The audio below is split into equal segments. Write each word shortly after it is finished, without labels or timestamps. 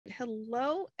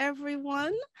Hello,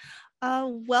 everyone.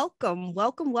 Welcome.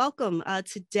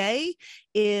 Today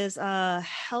is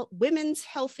Women's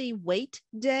Healthy Weight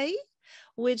Day,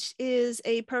 which is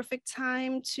a perfect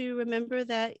time to remember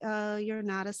that you're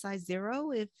not a size zero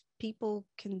if people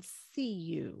can see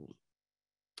you.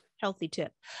 Healthy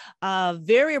tip.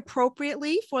 Very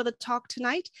appropriately for the talk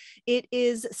tonight, it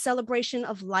is Celebration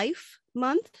of Life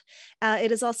Month.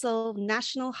 It is also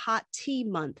National Hot Tea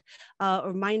Month, a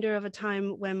reminder of a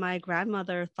time when my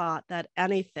grandmother thought that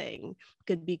anything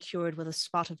could be cured with a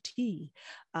spot of tea.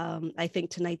 I think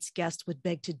tonight's guest would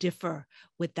beg to differ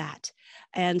with that.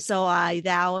 And so I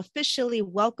now officially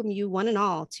welcome you one and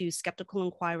all to Skeptical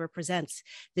Inquirer Presents.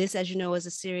 This, as you know, is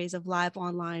a series of live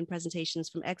online presentations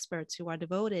from experts who are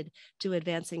devoted to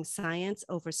advancing science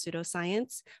over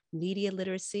pseudoscience, media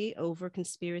literacy over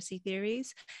conspiracy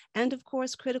theories, and of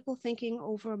course, critical thinking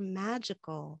over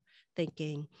magical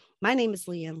thinking. My name is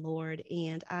Leanne Lord,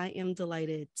 and I am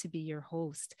delighted to be your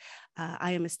host.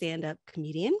 I am a stand-up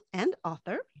comedian and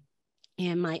author,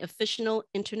 and my official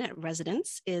internet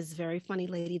residence is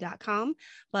veryfunnylady.com,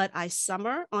 but I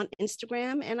summer on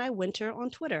Instagram and I winter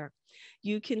on Twitter.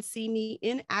 You can see me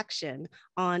in action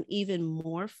on Even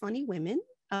More Funny Women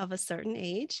of a Certain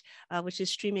Age, which is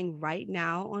streaming right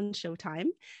now on Showtime.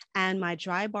 And my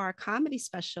dry bar comedy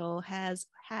special has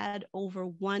had over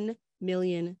 1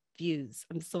 million views.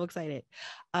 I'm so excited.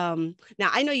 Now,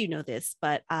 I know you know this,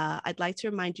 but I'd like to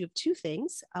remind you of two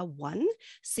things. One,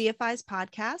 CFI's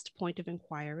podcast, Point of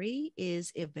Inquiry,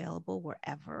 is available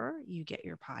wherever you get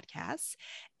your podcasts.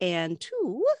 And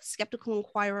two, Skeptical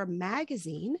Inquirer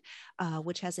magazine,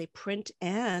 which has a print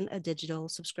and a digital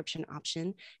subscription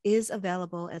option, is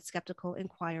available at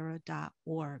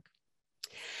skepticalinquirer.org.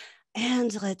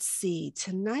 And let's see,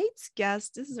 tonight's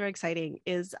guest, this is very exciting,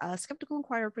 is Skeptical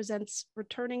Inquirer Presents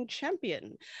returning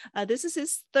champion. This is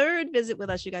his third visit with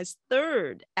us, you guys,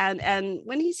 third. And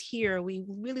when he's here, we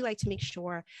really like to make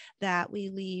sure that we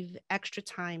leave extra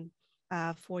time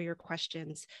for your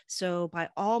questions. So by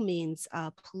all means,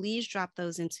 please drop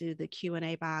those into the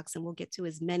Q&A box and we'll get to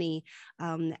as many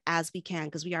as we can,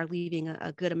 because we are leaving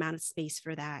a good amount of space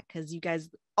for that, because you guys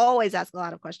always ask a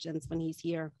lot of questions when he's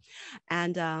here.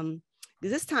 And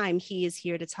this time he is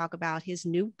here to talk about his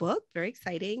new book, very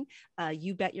exciting,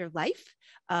 You Bet Your Life,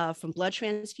 from blood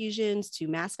transfusions to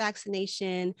mass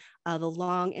vaccination, the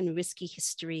long and risky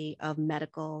history of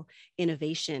medical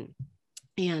innovation.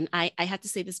 And I have to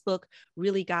say, this book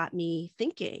really got me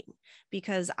thinking,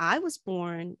 because I was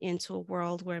born into a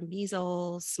world where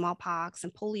measles, smallpox,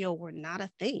 and polio were not a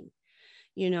thing.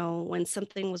 You know, when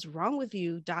something was wrong with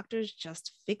you, doctors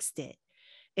just fixed it.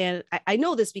 And I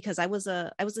know this because I was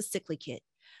a sickly kid.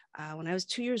 When I was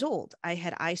 2 years old, I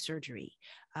had eye surgery.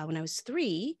 When I was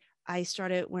 3, I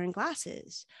started wearing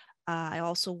glasses. I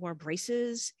also wore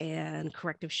braces and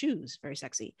corrective shoes, very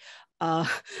sexy. I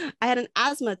had an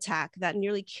asthma attack that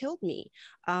nearly killed me,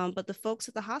 but the folks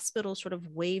at the hospital sort of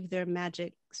waved their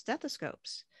magic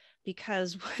stethoscopes,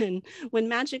 because when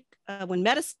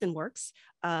medicine works,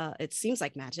 it seems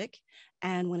like magic,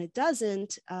 and when it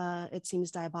doesn't, it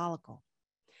seems diabolical.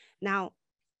 Now,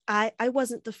 I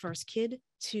wasn't the first kid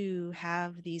to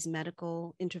have these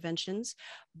medical interventions,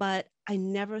 but I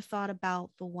never thought about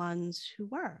the ones who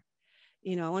were,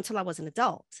 you know, until I was an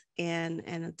adult, and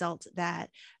an adult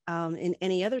that in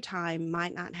any other time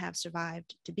might not have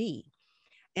survived to be.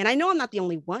 And I know I'm not the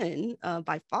only one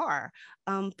by far,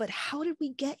 but how did we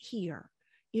get here?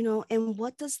 You know, and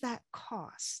what does that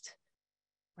cost?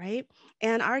 Right?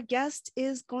 And our guest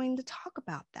is going to talk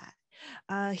about that.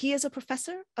 He is a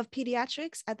professor of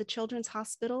pediatrics at the Children's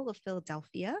Hospital of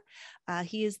Philadelphia.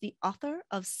 He is the author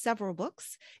of several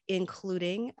books,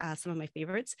 including some of my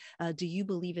favorites, Do You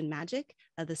Believe in Magic?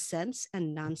 The Sense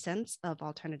and Nonsense of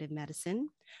Alternative Medicine,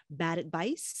 Bad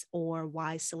Advice, or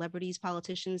Why Celebrities,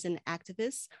 Politicians, and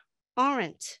Activists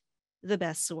Aren't the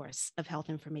Best Source of Health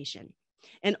Information,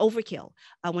 and Overkill,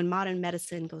 When Modern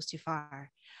Medicine Goes Too Far.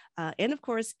 And of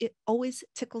course, it always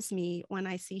tickles me when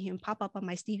I see him pop up on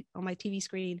my TV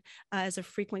screen as a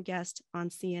frequent guest on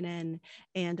CNN.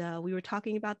 And we were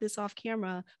talking about this off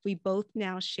camera. We both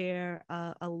now share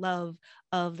a love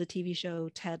of the TV show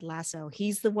Ted Lasso.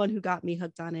 He's the one who got me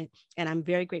hooked on it, and I'm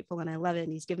very grateful and I love it.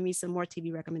 And he's given me some more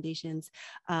TV recommendations.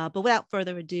 But without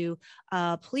further ado,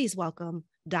 please welcome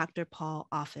Dr. Paul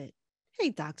Offit. Hey,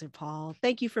 Dr. Paul,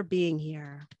 thank you for being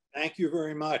here. Thank you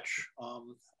very much.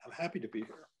 I'm happy to be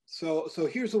here. So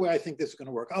here's the way I think this is going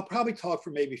to work. I'll probably talk for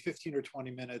maybe 15 or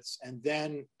 20 minutes and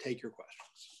then take your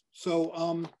questions. So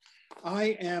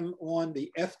I am on the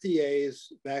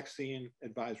FDA's Vaccine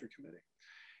Advisory Committee.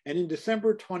 And in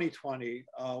December 2020,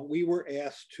 we were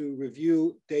asked to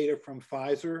review data from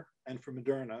Pfizer and from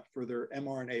Moderna for their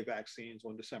mRNA vaccines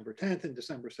on December 10th and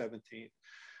December 17th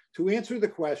to answer the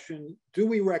question, do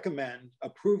we recommend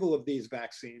approval of these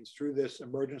vaccines through this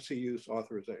emergency use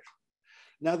authorization?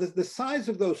 Now, the size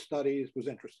of those studies was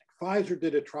interesting. Pfizer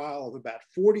did a trial of about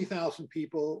 40,000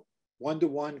 people,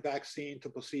 one-to-one vaccine to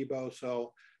placebo,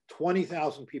 so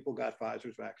 20,000 people got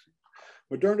Pfizer's vaccine.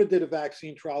 Moderna did a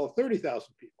vaccine trial of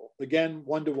 30,000 people, again,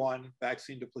 one-to-one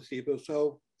vaccine to placebo,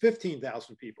 so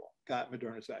 15,000 people got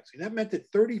Moderna's vaccine. That meant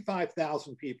that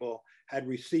 35,000 people had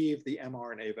received the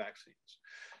mRNA vaccines.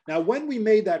 Now, when we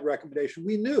made that recommendation,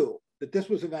 we knew that this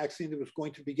was a vaccine that was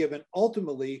going to be given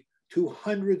ultimately to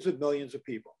hundreds of millions of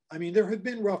people. I mean, there have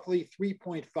been roughly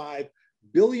 3.5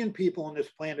 billion people on this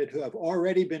planet who have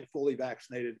already been fully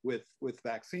vaccinated with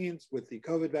vaccines, with the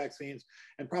COVID vaccines,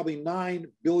 and probably 9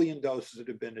 billion doses that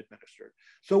have been administered.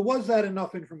 So was that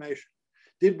enough information?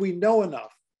 Did we know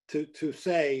enough to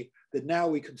say that now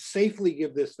we could safely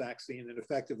give this vaccine and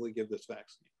effectively give this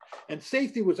vaccine? And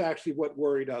safety was actually what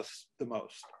worried us the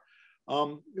most.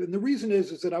 And the reason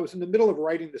is that I was in the middle of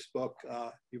writing this book,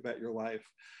 You Bet Your Life,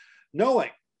 knowing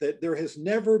that there has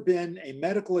never been a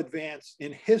medical advance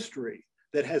in history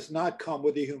that has not come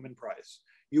with a human price.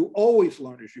 You always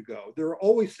learn as you go. There are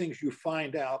always things you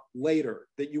find out later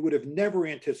that you would have never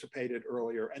anticipated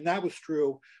earlier. And that was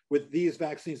true with these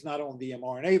vaccines, not only the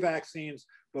mRNA vaccines,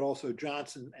 but also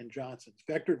Johnson & Johnson's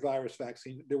vectored virus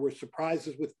vaccine. There were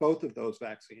surprises with both of those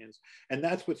vaccines. And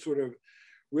that's what sort of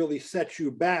really sets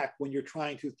you back when you're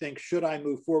trying to think, should I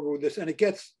move forward with this? And it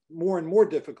gets more and more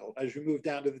difficult as you move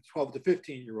down to the 12 to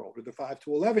 15-year-old or the 5 to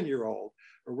 11-year-old,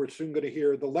 or we're soon going to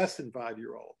hear the less than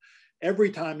 5-year-old.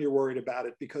 Every time you're worried about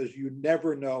it because you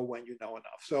never know when you know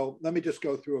enough. So let me just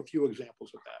go through a few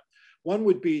examples of that. One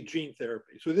would be gene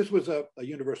therapy. So this was a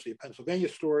University of Pennsylvania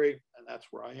story, and that's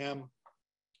where I am.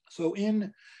 So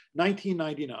in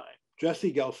 1999,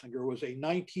 Jesse Gelsinger was a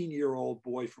 19-year-old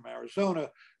boy from Arizona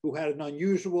who had an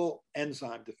unusual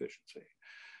enzyme deficiency,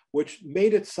 which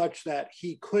made it such that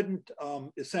he couldn't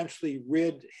essentially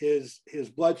rid his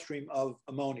bloodstream of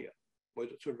ammonia, was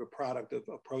sort of a product of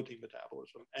protein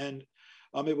metabolism. And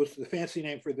it was, the fancy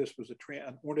name for this was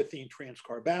an ornithine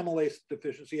transcarbamylase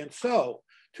deficiency. And so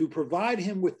to provide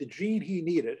him with the gene he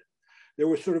needed, there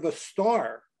was sort of a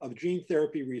star of gene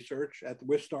therapy research at the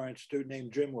Wistar Institute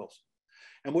named Jim Wilson.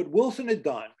 And what Wilson had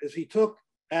done is he took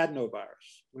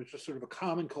adenovirus, which is sort of a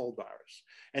common cold virus,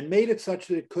 and made it such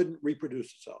that it couldn't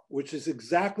reproduce itself, which is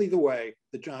exactly the way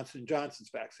that Johnson &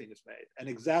 Johnson's vaccine is made, and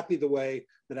exactly the way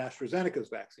that AstraZeneca's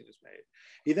vaccine is made.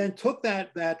 He then took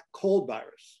that cold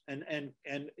virus and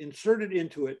inserted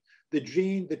into it the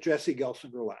gene that Jesse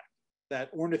Gelsinger lacked,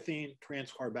 that ornithine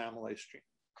transcarbamylase gene.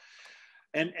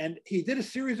 And he did a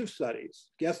series of studies.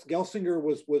 Gelsinger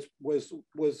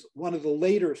was one of the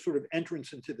later sort of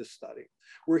entrants into this study,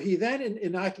 where he then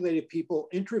inoculated people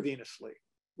intravenously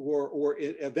or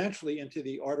eventually into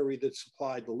the artery that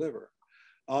supplied the liver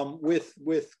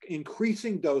with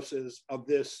increasing doses of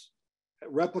this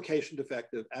replication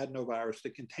defective adenovirus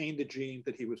that contained the gene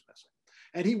that he was missing.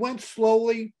 And he went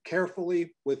slowly,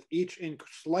 carefully, with each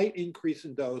slight increase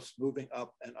in dose, moving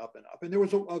up and up and up. And there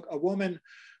was a woman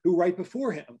who right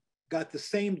before him got the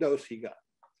same dose he got.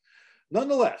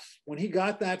 Nonetheless, when he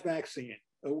got that vaccine,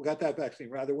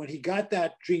 when he got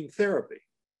that gene therapy,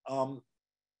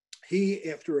 he,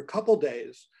 after a couple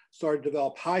days, started to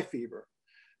develop high fever.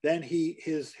 Then he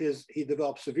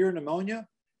developed severe pneumonia,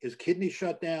 his kidney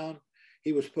shut down,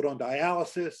 he was put on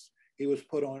dialysis, he was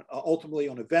put on ultimately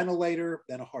on a ventilator,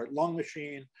 then a heart-lung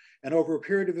machine, and over a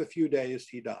period of a few days,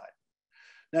 he died.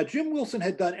 Now, Jim Wilson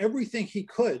had done everything he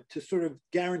could to sort of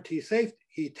guarantee safety.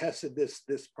 He tested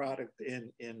this product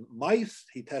in mice,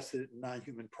 he tested it in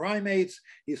non-human primates,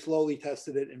 he slowly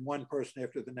tested it in one person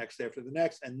after the next,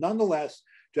 and nonetheless,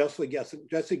 Jesse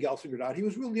Gelsinger died. He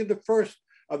was really the first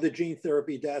of the gene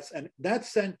therapy deaths, and that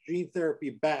sent gene therapy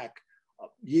back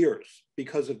years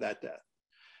because of that death.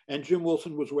 And Jim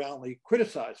Wilson was roundly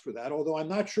criticized for that, although I'm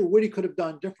not sure what he could have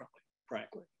done differently,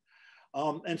 frankly.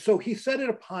 And so he set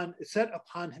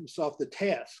upon himself the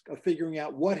task of figuring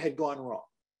out what had gone wrong.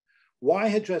 Why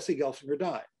had Jesse Gelsinger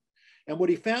died? And what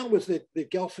he found was that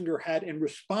Gelsinger had, in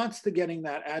response to getting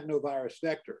that adenovirus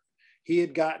vector, he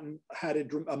had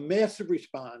a massive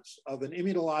response of an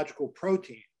immunological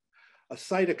protein, a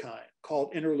cytokine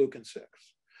called interleukin-6.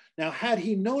 Now, had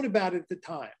he known about it at the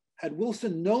time, had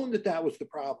Wilson known that that was the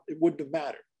problem, it wouldn't have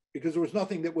mattered, because there was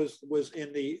nothing that was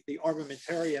in the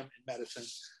armamentarium in medicine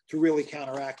to really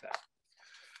counteract that.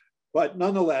 But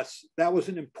nonetheless, that was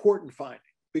an important finding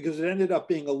because it ended up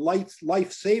being a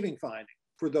life-saving finding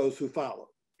for those who followed.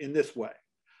 in this way.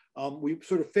 We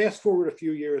sort of fast forward a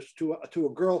few years to a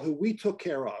girl who we took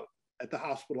care of at the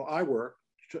hospital I worked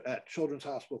at, Children's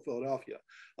Hospital Philadelphia,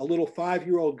 a little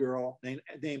 5-year-old girl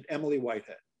named Emily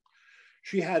Whitehead.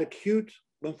 She had acute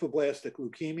lymphoblastic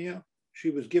leukemia. She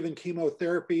was given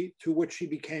chemotherapy to which she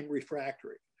became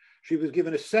refractory. She was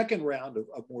given a second round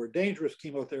of more dangerous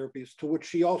chemotherapies to which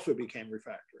she also became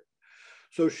refractory.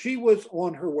 So she was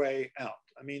on her way out.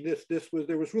 I mean,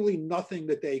 there was really nothing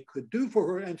that they could do for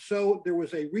her. And so there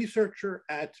was a researcher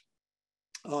at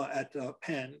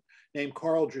Penn named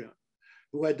Carl June,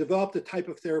 who had developed a type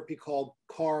of therapy called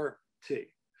CAR-T,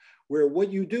 where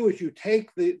what you do is you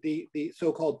take the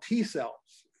so-called T cells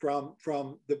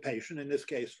from the patient, in this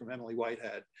case from Emily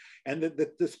Whitehead, and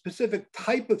the specific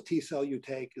type of T cell you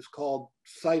take is called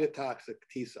cytotoxic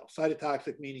T cell.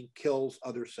 Cytotoxic meaning kills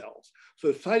other cells.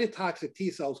 So cytotoxic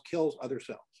T cells kills other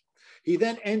cells. He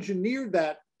then engineered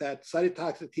that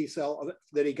cytotoxic T cell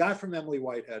that he got from Emily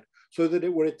Whitehead so that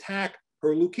it would attack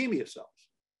her leukemia cells.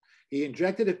 He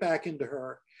injected it back into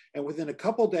her, and within a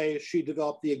couple of days, she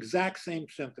developed the exact same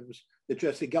symptoms that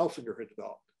Jesse Gelsinger had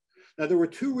developed. Now, there were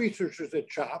 2 researchers at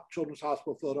CHOP, Children's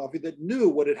Hospital Philadelphia, that knew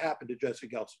what had happened to Jesse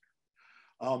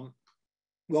Gelsinger.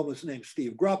 One was named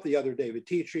Steve Grupp, the other David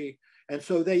Tichy. And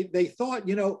so they thought,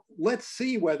 let's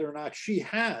see whether or not she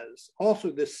has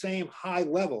also this same high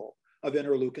level of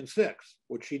interleukin-6,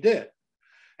 which she did.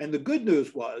 And the good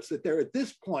news was that there, at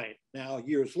this point, now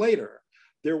years later,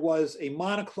 there was a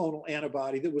monoclonal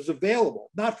antibody that was available,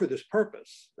 not for this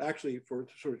purpose, actually to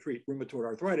sort of treat rheumatoid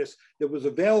arthritis, that was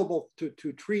available to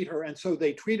treat her. And so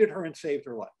they treated her and saved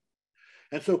her life.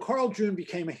 And so Carl June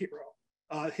became a hero.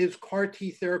 His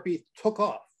CAR-T therapy took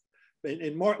off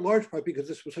in large part because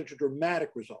this was such a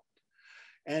dramatic result.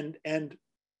 And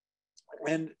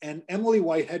Emily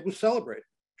Whitehead was celebrated.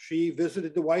 She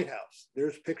visited the White House.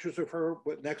 There's pictures of her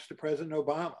next to President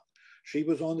Obama. She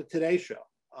was on the Today Show.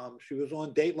 She was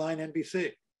on Dateline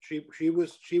NBC. She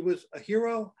was a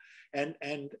hero, and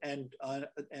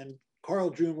Carl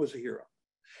June was a hero.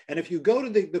 And if you go to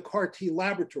the CAR-T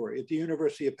laboratory at the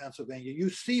University of Pennsylvania, you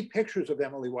see pictures of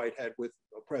Emily Whitehead with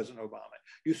President Obama.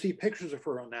 You see pictures of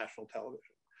her on national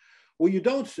television. What you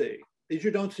don't see is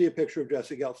you don't see a picture of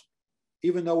Jesse Gelsinger,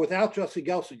 even though without Jesse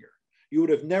Gelsinger, you would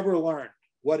have never learned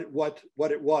what it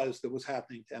was that was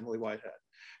happening to Emily Whitehead.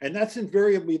 And that's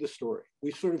invariably the story.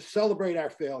 We sort of celebrate our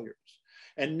failures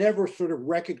and never sort of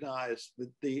recognize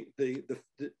we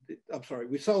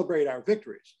celebrate our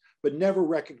victories, but never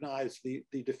recognize the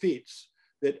defeats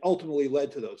that ultimately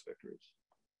led to those victories.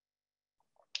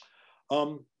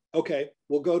 Okay,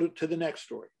 we'll go to the next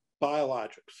story,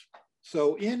 biologics.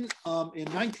 So in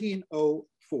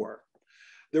 1904,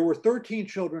 there were 13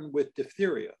 children with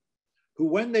diphtheria who,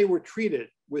 when they were treated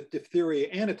with diphtheria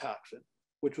antitoxin,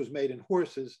 which was made in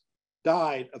horses,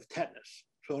 died of tetanus.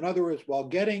 So in other words, while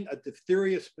getting a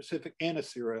diphtheria-specific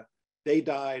antisera, they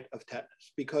died of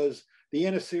tetanus because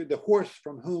the horse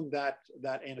from whom that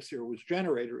antisera was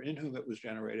generated, or in whom it was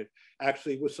generated,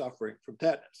 actually was suffering from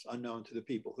tetanus, unknown to the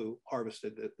people who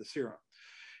harvested the serum.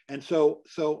 And so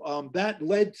that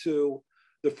led to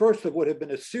the first of what had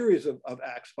been a series of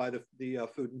acts by the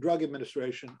Food and Drug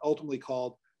Administration, ultimately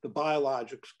called the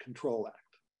Biologics Control Act.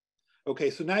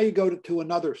 Okay, so now you go to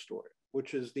another story,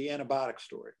 which is the antibiotic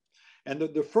story. And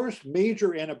the first major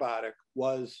antibiotic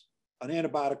was an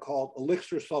antibiotic called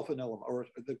elixir sulfanilamide, or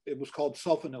it was called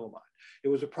sulfanilamide. It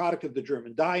was a product of the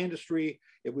German dye industry.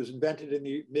 It was invented in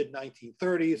the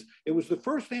mid-1930s. It was the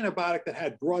first antibiotic that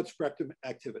had broad spectrum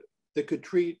activity, that could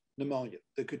treat pneumonia,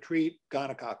 that could treat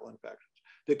gonococcal infections,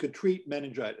 that could treat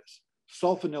meningitis.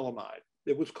 Sulfanilamide.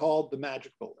 It was called the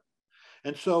magic bullet.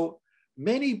 And so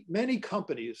many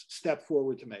companies stepped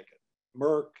forward to make it.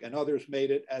 Merck and others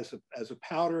made it as a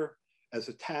powder, as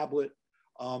a tablet.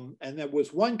 And there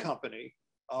was one company,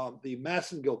 the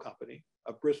Massengill Company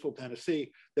of Bristol,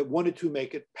 Tennessee, that wanted to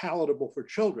make it palatable for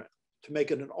children, to make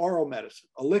it an oral medicine,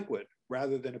 a liquid,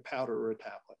 rather than a powder or a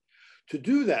tablet. To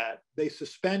do that, they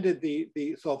suspended the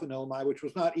sulfanilamide, which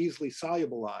was not easily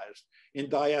solubilized, in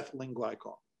diethylene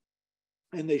glycol.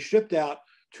 And they shipped out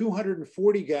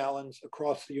 240 gallons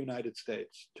across the United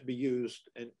States to be used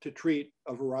to treat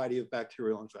a variety of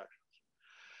bacterial infections.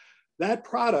 That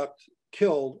product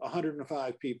killed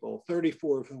 105 people,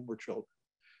 34 of whom were children.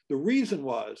 The reason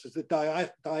is that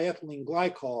diethylene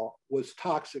glycol was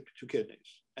toxic to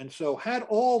kidneys. And so had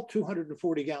all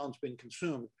 240 gallons been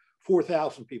consumed,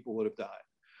 4,000 people would have died.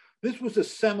 This was a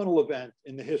seminal event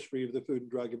in the history of the Food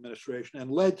and Drug Administration and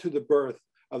led to the birth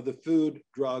of the Food,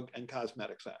 Drug, and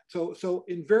Cosmetics Act. So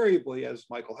invariably, as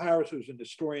Michael Harris, who's an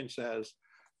historian, says,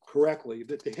 correctly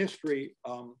that the history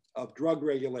of drug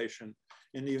regulation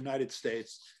in the United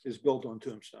States is built on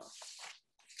tombstones.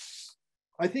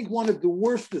 I think one of the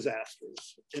worst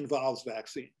disasters involves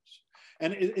vaccines.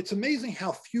 And it's amazing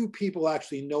how few people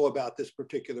actually know about this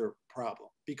particular problem.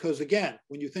 Because again,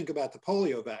 when you think about the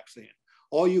polio vaccine,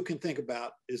 all you can think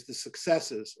about is the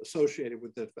successes associated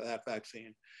with that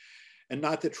vaccine, and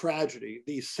not the tragedy,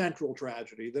 the central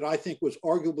tragedy that I think was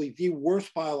arguably the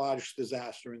worst biological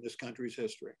disaster in this country's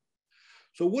history.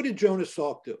 So what did Jonas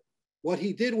Salk do? What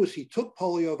he did was he took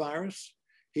polio virus,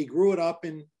 he grew it up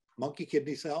in monkey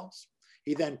kidney cells,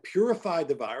 he then purified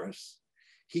the virus,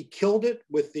 he killed it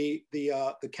with the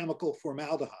chemical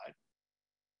formaldehyde,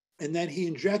 and then he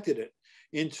injected it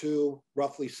into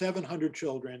roughly 700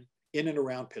 children in and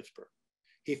around Pittsburgh.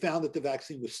 He found that the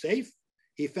vaccine was safe.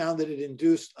 He found that it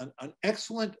induced an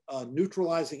excellent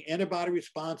neutralizing antibody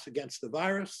response against the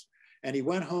virus. And he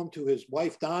went home to his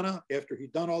wife, Donna, after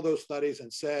he'd done all those studies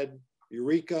and said,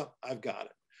 Eureka, I've got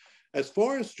it. As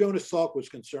far as Jonas Salk was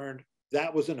concerned,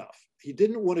 that was enough. He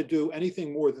didn't want to do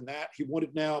anything more than that. He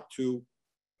wanted now to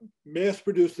mass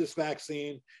produce this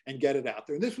vaccine and get it out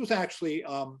there. And this was actually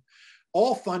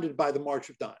all funded by the March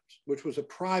of Dimes, which was a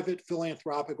private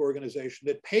philanthropic organization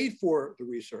that paid for the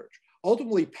research,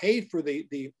 ultimately paid for the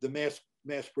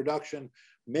mass production,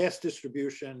 mass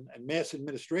distribution, and mass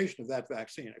administration of that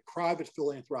vaccine, a private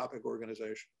philanthropic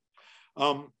organization.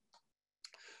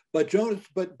 But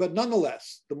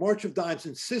nonetheless, the March of Dimes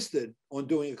insisted on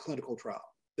doing a clinical trial.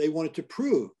 They wanted to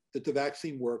prove that the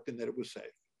vaccine worked and that it was safe.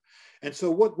 And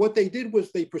so what they did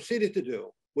was they proceeded to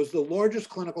do was the largest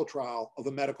clinical trial of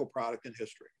a medical product in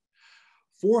history.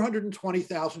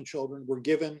 420,000 children were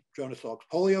given Jonas Salk's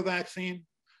polio vaccine,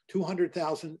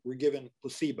 200,000 were given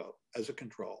placebo as a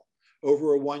control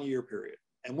over a 1-year period.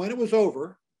 And when it was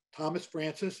over, Thomas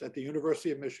Francis at the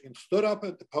University of Michigan stood up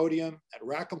at the podium at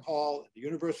Rackham Hall at the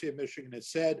University of Michigan and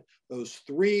said those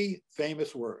 3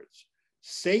 famous words: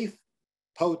 safe,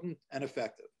 potent, and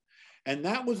effective. And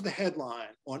that was the headline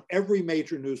on every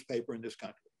major newspaper in this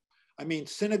country. I mean,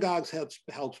 synagogues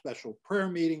held special prayer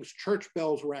meetings, church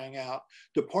bells rang out,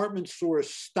 department stores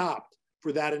stopped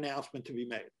for that announcement to be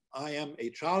made. I am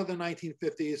a child of the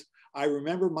 1950s. I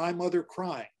remember my mother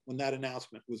crying when that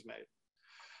announcement was made.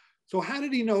 So how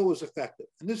did he know it was effective?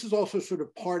 And this is also sort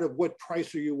of part of what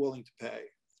price are you willing to pay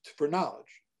for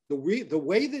knowledge. The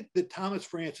way that Thomas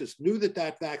Francis knew that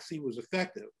that vaccine was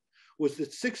effective was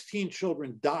that 16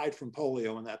 children died from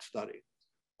polio in that study,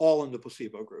 all in the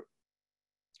placebo group.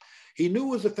 He knew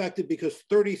it was effective because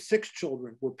 36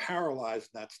 children were paralyzed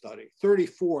in that study,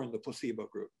 34 in the placebo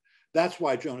group. That's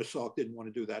why Jonas Salk didn't want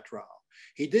to do that trial.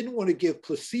 He didn't want to give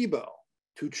placebo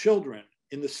to children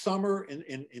in the summer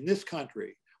in this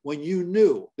country when you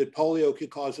knew that polio could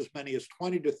cause as many as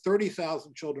 20,000 to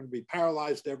 30,000 children to be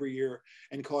paralyzed every year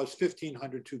and cause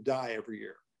 1,500 to die every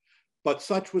year. But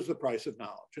such was the price of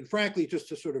knowledge. And frankly, just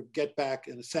to sort of get back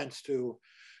in a sense to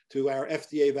our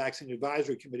FDA Vaccine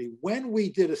Advisory Committee, when we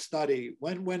did a study,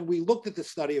 when we looked at the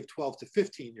study of 12 to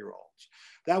 15-year-olds,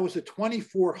 that was a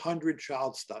 2,400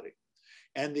 child study.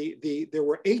 And there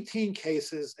were 18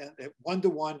 cases and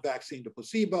 1-to-1 vaccine to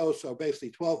placebo. So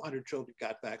basically 1,200 children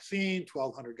got vaccine,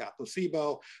 1,200 got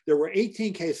placebo. There were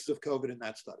 18 cases of COVID in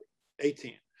that study,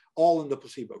 18, all in the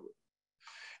placebo group.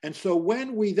 And so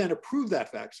when we then approved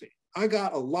that vaccine, I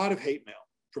got a lot of hate mail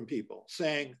from people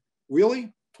saying,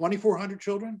 really, 2,400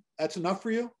 children, that's enough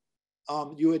for you?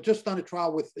 You had just done a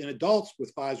trial in adults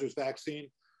with Pfizer's vaccine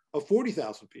of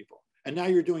 40,000 people. And now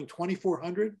you're doing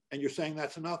 2,400 and you're saying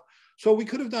that's enough? So we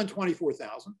could have done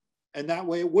 24,000. And that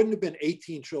way it wouldn't have been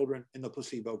 18 children in the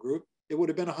placebo group. It would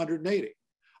have been 180.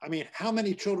 I mean, how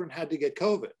many children had to get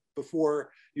COVID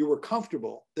before you were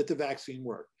comfortable that the vaccine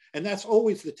worked? And that's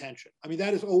always the tension. I mean,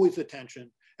 that is always the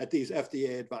tension at these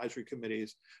FDA advisory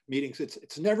committees meetings.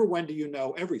 It's never when do you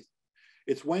know everything.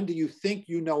 It's when do you think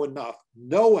you know enough,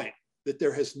 knowing that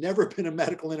there has never been a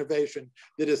medical innovation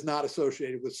that is not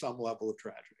associated with some level of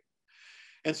tragedy.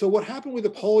 And so what happened with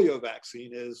the polio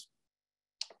vaccine is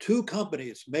 2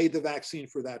 companies made the vaccine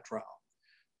for that trial,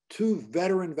 2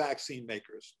 veteran vaccine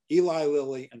makers, Eli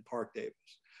Lilly and Park Davis.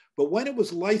 But when it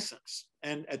was licensed,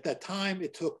 and at that time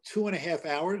it took 2.5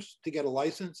 hours to get a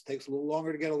license, takes a little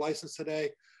longer to get a license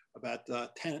today, about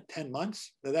 10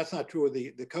 months. Now, that's not true of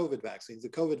the COVID vaccines. The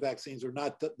COVID vaccines are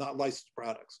not licensed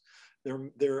products.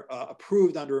 They're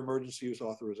approved under emergency use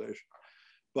authorization.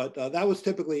 But that was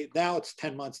typically, now it's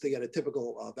 10 months to get a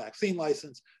typical vaccine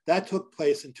license. That took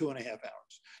place in 2.5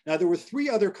 hours. Now, there were 3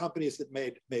 other companies that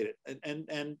made it.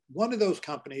 And one of those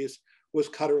companies was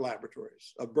Cutter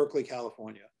Laboratories of Berkeley,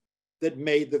 California, that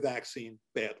made the vaccine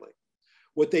badly.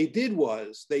 What they did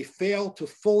was they failed to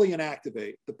fully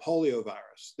inactivate the polio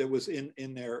virus that was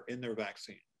in their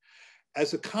vaccine.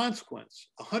 As a consequence,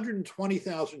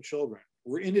 120,000 children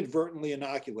were inadvertently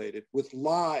inoculated with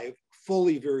live,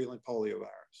 fully virulent polio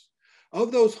virus.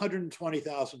 Of those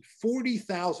 120,000,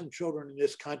 40,000 children in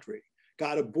this country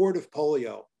got abortive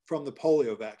polio from the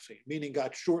polio vaccine, meaning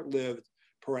got short-lived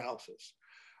paralysis.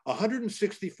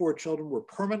 164 children were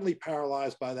permanently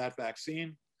paralyzed by that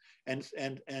vaccine, and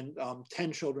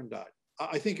 10 children died.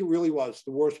 I think it really was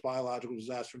the worst biological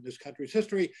disaster in this country's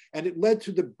history, and it led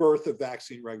to the birth of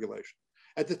vaccine regulation.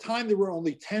 At the time, there were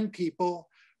only 10 people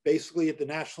basically at the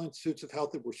National Institutes of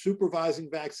Health that were supervising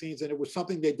vaccines, and it was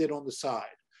something they did on the side.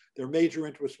 Their major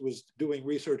interest was doing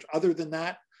research other than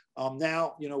that.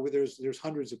 Now, you know, there's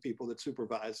hundreds of people that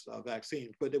supervise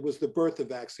vaccines, but it was the birth of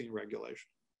vaccine regulation.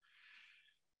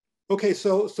 Okay,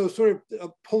 so sort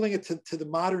of pulling it to the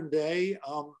modern day,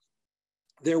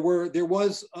 there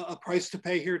was a price to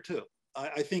pay here too.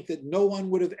 I think that no one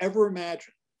would have ever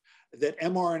imagined that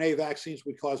mRNA vaccines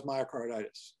would cause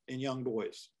myocarditis in young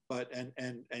boys, and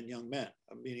young men,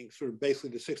 meaning sort of basically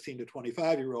the 16 to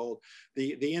 25-year-old,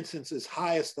 the incidence is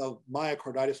highest of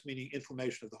myocarditis, meaning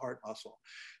inflammation of the heart muscle.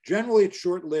 Generally, it's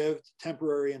short-lived,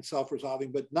 temporary, and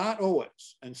self-resolving, but not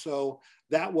always. And so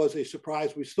that was a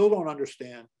surprise. We still don't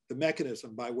understand the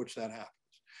mechanism by which that happens.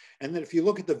 And then if you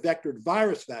look at the vectored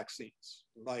virus vaccines,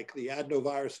 like the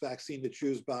adenovirus vaccine that's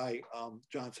used by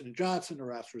Johnson & Johnson or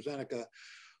AstraZeneca,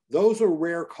 those are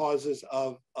rare causes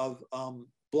of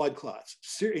blood clots,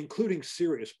 including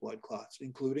serious blood clots,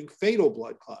 including fatal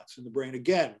blood clots in the brain.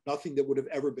 Again, nothing that would have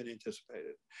ever been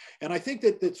anticipated. And I think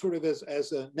that sort of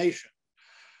as a nation,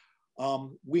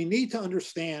 we need to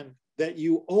understand that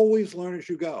you always learn as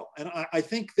you go. And I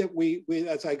think that we,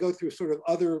 as I go through sort of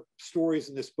other stories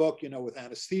in this book, you know, with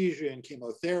anesthesia and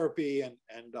chemotherapy and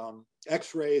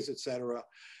x-rays, et cetera,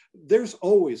 there's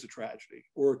always a tragedy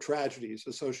or tragedies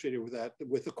associated with that,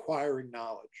 with acquiring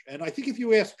knowledge. And I think if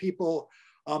you ask people,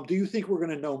 do you think we're going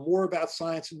to know more about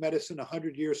science and medicine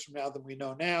 100 years from now than we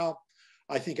know now?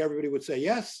 I think everybody would say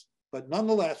yes. But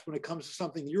nonetheless, when it comes to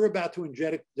something you're about to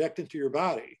inject into your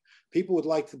body, people would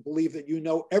like to believe that you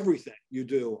know everything you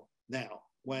do now,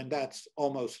 when that's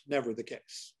almost never the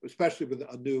case, especially with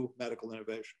a new medical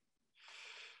innovation.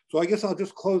 So I guess I'll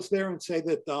just close there and say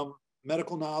that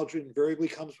medical knowledge invariably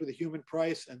comes with a human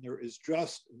price, and there is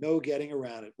just no getting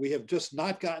around it. We have just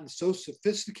not gotten so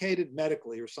sophisticated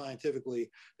medically or scientifically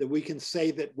that we can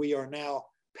say that we are now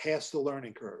past the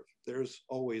learning curve. There's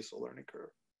always a learning curve.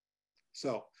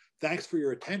 So thanks for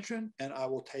your attention, and I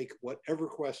will take whatever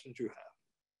questions you have.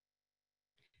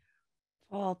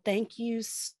 Well, thank you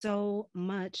so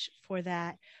much for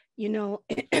that. You know,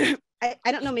 I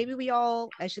don't know, maybe we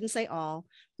all, I shouldn't say all,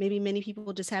 maybe many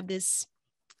people just have this,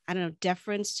 I don't know,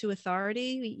 deference to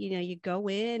authority. You know, you go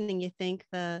in and you think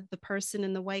the person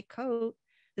in the white coat,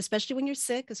 especially when you're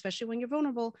sick, especially when you're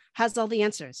vulnerable, has all the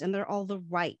answers, and they're all the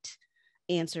right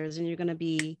answers, and you're going to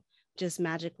be just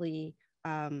magically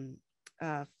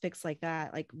fixed like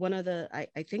that. Like one of the,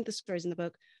 I think the stories in the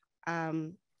book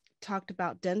talked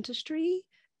about dentistry,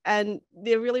 and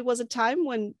there really was a time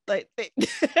when like there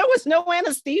was no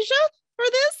anesthesia for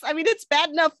this. I mean, it's bad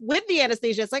enough with the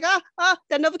anesthesia. It's like,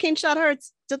 that Novocaine shot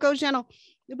hurts, still goes gentle.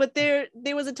 But there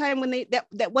was a time when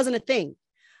that wasn't a thing.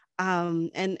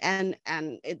 And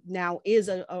it now is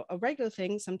a regular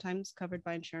thing, sometimes covered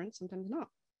by insurance, sometimes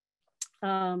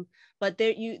not. But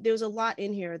there's a lot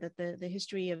in here that the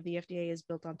history of the FDA is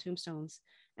built on tombstones,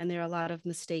 and there are a lot of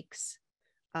mistakes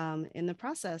in the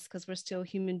process because we're still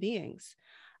human beings.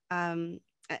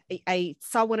 I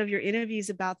saw one of your interviews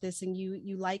about this, and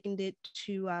you likened it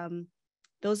to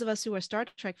those of us who are Star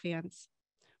Trek fans.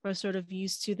 We're sort of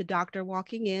used to the doctor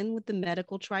walking in with the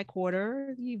medical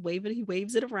tricorder. He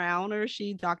waves it around, or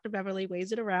Dr. Beverly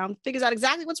waves it around, figures out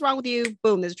exactly what's wrong with you.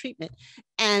 Boom, there's a treatment.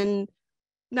 And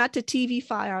not to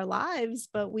TVify our lives,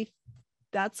 but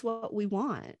that's what we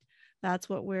want. That's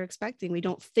what we're expecting. We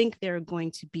don't think there are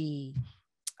going to be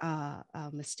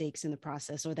mistakes in the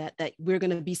process, or that we're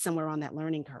going to be somewhere on that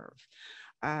learning curve.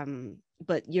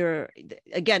 But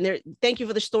thank you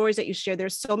for the stories that you shared.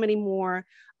 There's so many more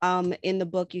in the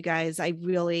book, you guys. I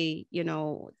really,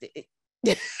 who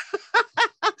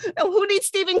needs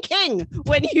Stephen King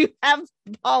when you have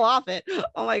Paul Offit?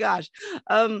 Oh my gosh.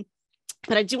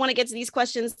 But I do want to get to these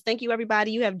questions. Thank you,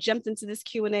 everybody. You have jumped into this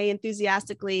Q&A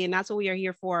enthusiastically, and that's what we are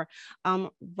here for.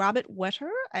 Robert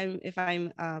Wetter, if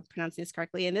I'm pronouncing this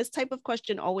correctly, and this type of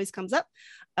question always comes up,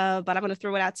 but I'm going to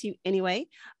throw it out to you anyway.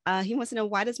 He wants to know,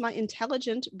 why does my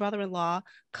intelligent brother-in-law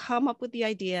come up with the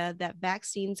idea that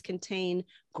vaccines contain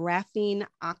graphene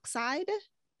oxide?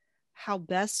 how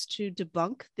best to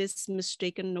debunk this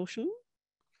mistaken notion?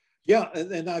 Yeah,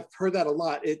 and I've heard that a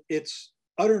lot. It's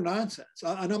utter nonsense.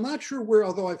 And I'm not sure where,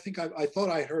 although I thought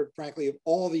I heard, frankly, of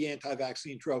all the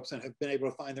anti-vaccine tropes and have been able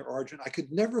to find their origin. I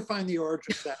could never find the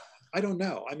origin of that. I don't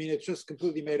know. I mean, it's just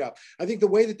completely made up. I think the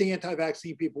way that the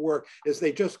anti-vaccine people work is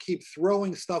they just keep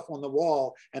throwing stuff on the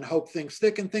wall and hope things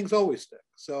stick, and things always stick.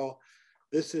 So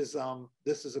this is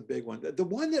a big one. The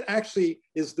one that actually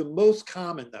is the most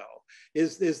common, though,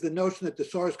 is the notion that the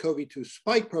SARS-CoV-2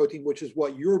 spike protein, which is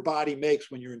what your body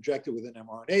makes when you're injected with an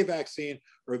mRNA vaccine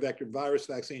or a vector virus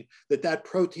vaccine, that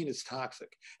protein is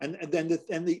toxic. And then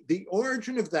the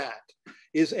origin of that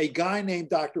is a guy named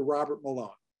Dr. Robert Malone.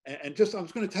 And just, I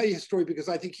was going to tell you his story because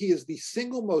I think he is the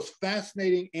single most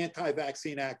fascinating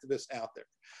anti-vaccine activist out there.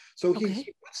 So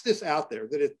he puts this out there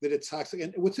that it's toxic.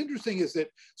 And what's interesting is that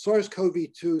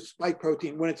SARS-CoV-2 spike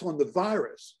protein, when it's on the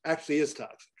virus, actually is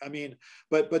toxic. I mean,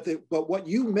 but what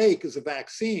you make as a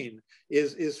vaccine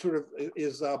is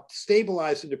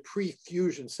stabilized into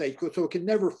pre-fusion state, so it can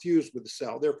never fuse with the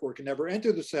cell. Therefore, it can never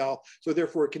enter the cell. So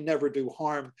therefore, it can never do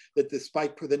harm that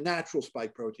the natural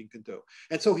spike protein can do.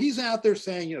 And so he's out there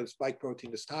saying, the spike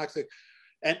protein is toxic.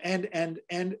 And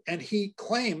he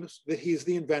claims that he's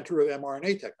the inventor of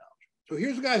mRNA technology. So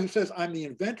here's a guy who says, I'm the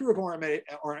inventor of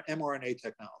mRNA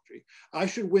technology. I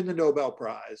should win the Nobel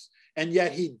Prize. And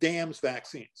yet he damns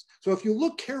vaccines. So if you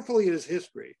look carefully at his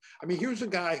history, I mean, here's a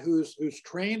guy who's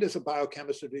trained as a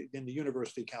biochemist in the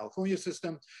University of California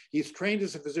system. He's trained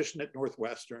as a physician at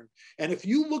Northwestern. And if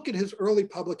you look at his early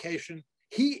publication,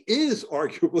 he is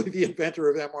arguably the inventor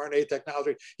of mRNA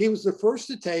technology. He was the first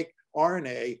to take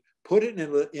RNA, put it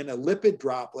in a lipid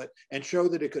droplet, and show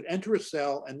that it could enter a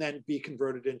cell and then be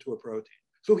converted into a protein.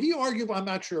 So he argued, I'm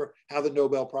not sure how the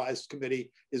Nobel Prize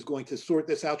Committee is going to sort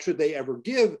this out, should they ever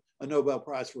give a Nobel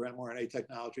Prize for mRNA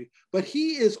technology, but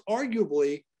he is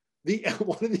arguably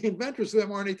one of the inventors of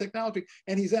mRNA technology,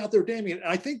 and he's out there damning it.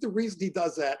 And I think the reason he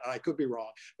does that, I could be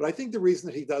wrong, but I think the reason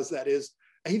that he does that is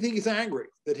I think he's angry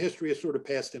that history has sort of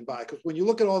passed him by. Because when you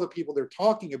look at all the people they're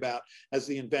talking about as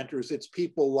the inventors, it's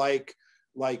people like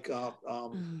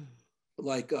Caitlin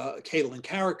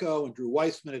Carrico and Drew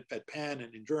Weissman at Penn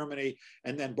and in Germany,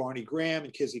 and then Barney Graham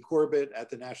and Kizzy Corbett at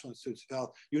the National Institutes of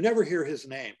Health. You never hear his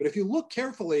name. But if you look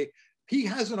carefully, he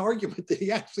has an argument that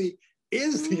he actually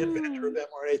is the inventor of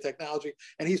mRNA technology.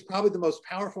 And he's probably the most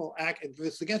powerful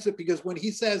activist against it, because when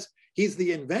he says he's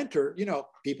the inventor,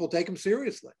 people take him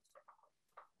seriously.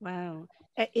 Wow.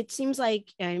 It seems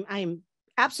like I'm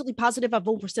absolutely positive of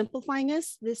oversimplifying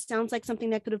this. This sounds like something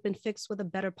that could have been fixed with a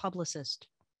better publicist.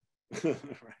 Right.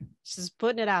 Just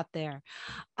putting it out there.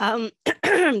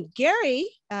 Gary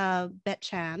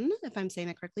Betchan, if I'm saying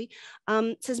that correctly,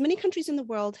 says many countries in the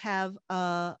world have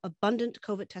abundant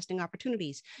COVID testing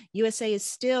opportunities. USA is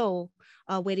still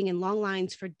waiting in long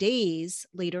lines for days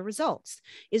later results.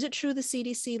 Is it true the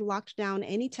CDC locked down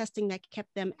any testing that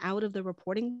kept them out of the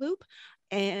reporting loop?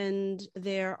 And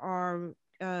there are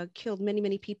killed many,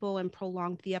 many people and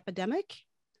prolonged the epidemic?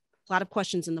 A lot of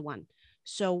questions in the one.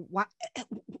 So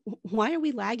why are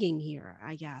we lagging here,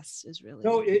 I guess, is really.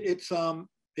 No, it's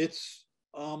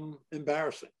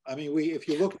embarrassing. I mean, if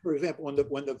you look, for example,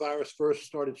 when the virus first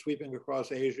started sweeping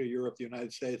across Asia, Europe, the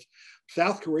United States,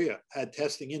 South Korea had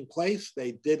testing in place.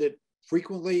 They did it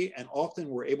frequently and often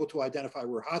were able to identify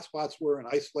where hotspots were and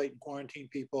isolate and quarantine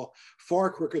people far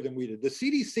quicker than we did. The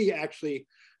CDC actually,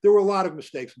 there were a lot of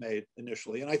mistakes made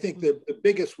initially. And I think the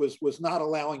biggest was not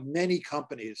allowing many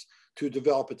companies to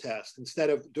develop a test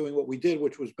instead of doing what we did,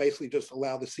 which was basically just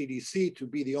allow the CDC to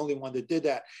be the only one that did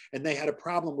that. And they had a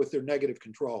problem with their negative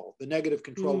control. The negative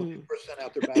control when they first sent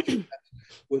out their batch of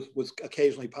tests was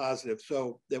occasionally positive.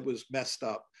 So that was messed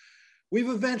up. We've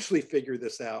eventually figured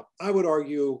this out. I would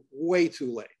argue way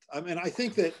too late. I mean, I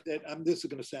think that this is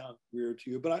going to sound weird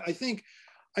to you, but I think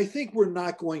we're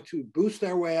not going to boost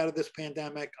our way out of this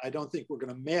pandemic. I don't think we're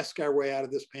going to mask our way out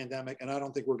of this pandemic, and I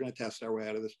don't think we're going to test our way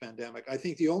out of this pandemic. I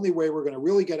think the only way we're going to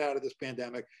really get out of this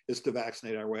pandemic is to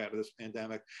vaccinate our way out of this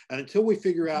pandemic. And until we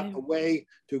figure out a way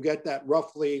to get that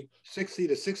roughly 60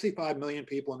 to 65 million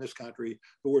people in this country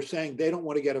who are saying they don't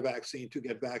want to get a vaccine to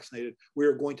get vaccinated, we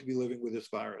are going to be living with this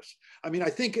virus. I mean, I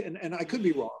think, and I could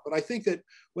be wrong, but I think that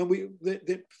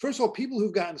first of all, people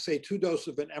who've gotten, say, 2 doses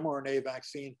of an mRNA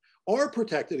vaccine are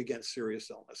protected against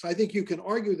serious illness. I think you can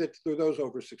argue that for those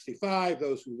over 65,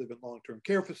 those who live in long-term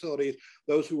care facilities,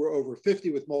 those who are over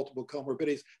 50 with multiple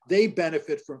comorbidities, they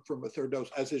benefit from a third dose,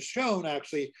 as is shown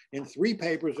actually in 3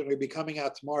 papers that are going to be coming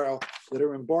out tomorrow that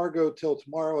are embargoed till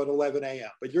tomorrow at 11 a.m.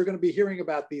 But you're going to be hearing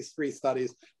about these 3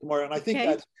 studies tomorrow, and I think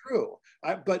that's true.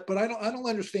 But I don't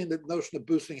understand the notion of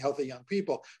boosting healthy young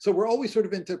people. So we're always sort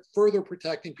of into further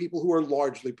protecting people who are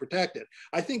largely protected.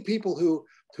 I think people who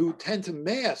tend to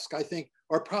mask, I think,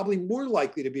 are probably more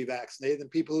likely to be vaccinated than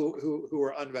people who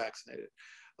are unvaccinated.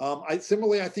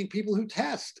 Similarly, I think people who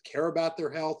test care about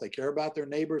their health, they care about their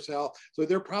neighbor's health, so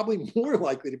they're probably more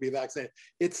likely to be vaccinated.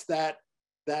 It's that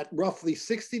roughly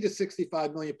 60 to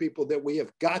 65 million people that we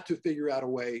have got to figure out a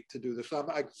way to do this. So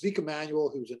Zeke Emanuel,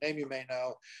 who's a name you may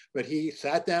know, but he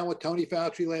sat down with Tony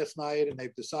Fauci last night, and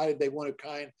they've decided they want to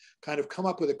kind of come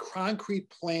up with a concrete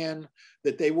plan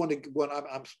that they want to, when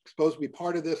I'm supposed to be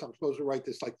part of this, I'm supposed to write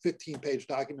this like 15-page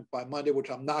document by Monday,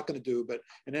 which I'm not going to do, but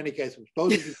in any case, I'm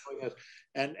supposed to be doing this.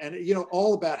 And you know,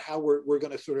 all about how we're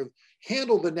going to sort of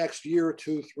handle the next year,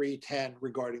 2, 3, 10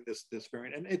 regarding this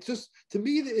variant. And it's just, to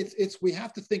me, we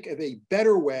have to think of a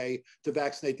better way to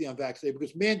vaccinate the unvaccinated,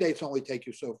 because mandates only take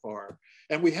you so far.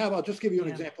 And I'll just give you an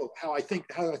example of how I think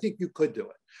you could do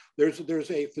it.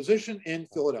 There's a physician in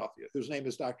Philadelphia whose name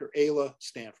is Dr. Ayla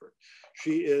Stanford.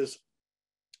 She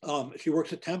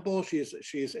works at Temple. She's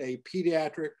a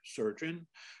pediatric surgeon.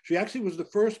 She actually was the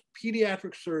first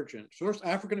pediatric surgeon, first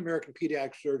African-American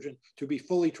pediatric surgeon to be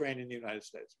fully trained in the United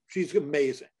States. She's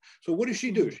amazing. So what does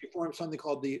she do? She formed something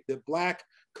called the Black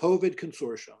COVID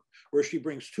Consortium, where she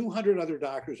brings 200 other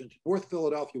doctors into North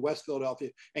Philadelphia, West Philadelphia,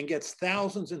 and gets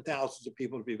thousands and thousands of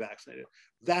people to be vaccinated.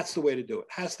 That's the way to do it.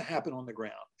 It has to happen on the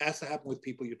ground. It has to happen with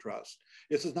people you trust.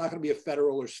 This is not going to be a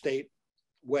federal or state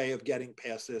way of getting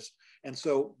past this. And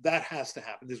so that has to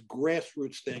happen, this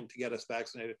grassroots thing to get us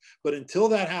vaccinated. But until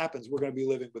that happens, we're going to be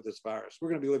living with this virus. We're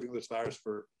going to be living with this virus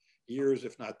for years,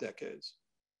 if not decades.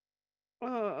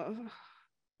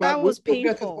 That but was we'll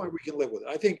painful. get to the point we can live with it.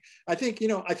 I think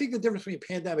the difference between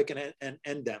pandemic and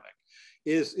endemic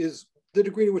is the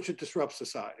degree to which it disrupts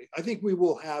society. I think we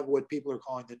will have what people are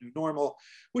calling the new normal,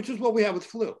 which is what we have with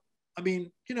flu. I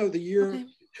mean, you know,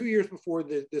 2 years before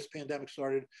this pandemic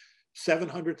started,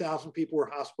 700,000 people were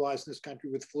hospitalized in this country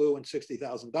with flu and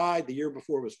 60,000 died. The year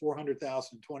before was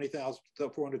 400,000,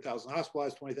 400,000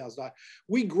 hospitalized, 20,000 died.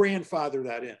 We grandfather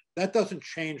that in. That doesn't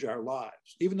change our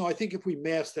lives. Even though I think if we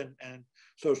masked and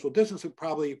social distance,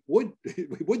 we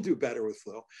would do better with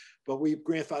flu, but we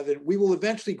will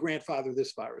eventually grandfather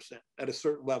this virus in at a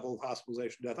certain level of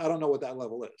hospitalization death. I don't know what that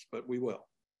level is, but we will.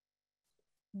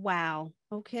 Wow.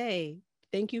 Okay.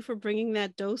 Thank you for bringing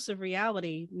that dose of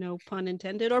reality. No pun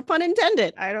intended, or pun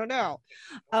intended. I don't know.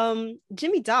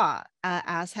 Jimmy Daw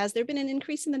asks, has there been an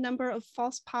increase in the number of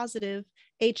false positive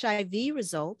HIV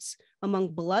results among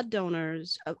blood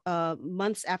donors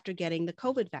months after getting the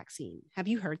COVID vaccine? Have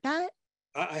you heard that?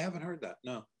 I haven't heard that.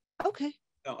 No. Okay.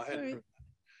 No, I hadn't heard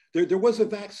that. There was a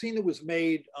vaccine that was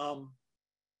made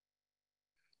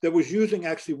that was using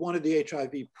actually one of the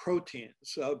HIV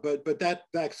proteins, but that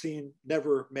vaccine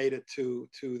never made it to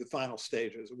the final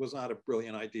stages. It was not a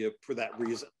brilliant idea for that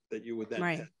reason, that you would then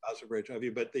test positive for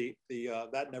HIV, but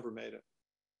that never made it.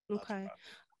 Okay.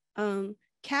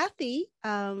 Kathy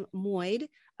Moyd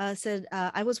said,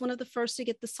 I was one of the first to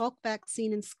get the Salk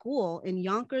vaccine in school in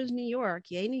Yonkers, New York.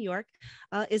 Yay, New York.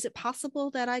 Is it possible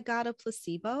that I got a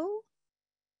placebo?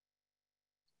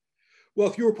 Well,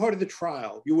 if you were part of the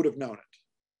trial, you would have known it.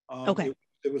 Okay.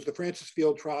 It was the Francis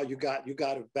Field trial. You got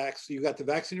a vaccine. You got the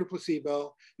vaccine or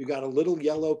placebo. You got a little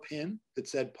yellow pin that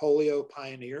said Polio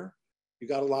Pioneer. You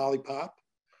got a lollipop.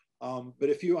 But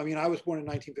I was born in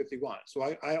 1951, so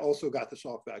I also got the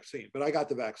Salk vaccine. But I got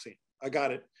the vaccine. I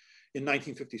got it in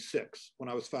 1956 when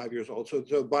I was 5 years old.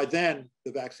 So by then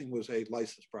the vaccine was a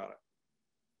licensed product.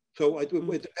 So it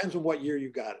depends on what year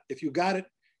you got it. If you got it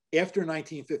after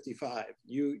 1955,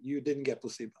 you didn't get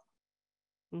placebo.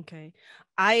 Okay.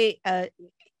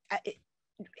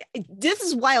 This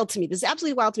is wild to me. This is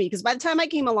absolutely wild to me, because by the time I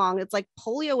came along, it's like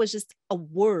polio was just a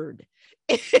word.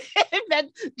 That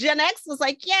Gen X was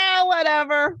like, yeah,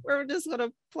 whatever. We're just going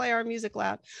to play our music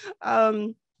loud.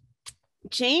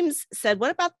 James said,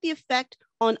 what about the effect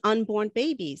on unborn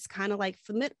babies, kind of like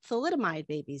thalidomide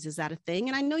babies? Is that a thing?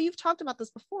 And I know you've talked about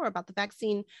this before, about the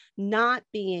vaccine not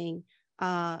being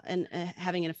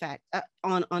having an effect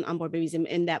on unborn babies,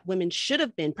 and that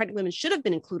pregnant women should have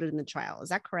been included in the trial. Is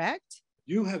that correct?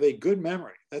 You have a good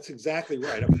memory. That's exactly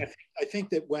right. I think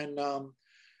that when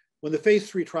the phase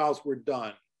 3 trials were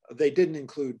done, they didn't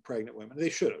include pregnant women. They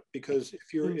should have, because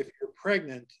if you're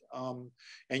pregnant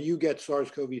and you get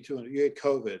SARS-CoV-2 and you get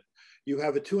COVID, you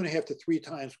have a 2.5 to 3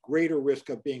 times greater risk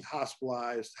of being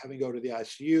hospitalized, having to go to the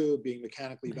ICU, being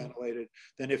mechanically ventilated,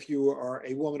 than if you are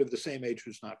a woman of the same age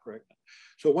who's not pregnant.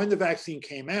 So when the vaccine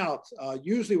came out,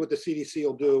 usually what the CDC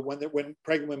will do when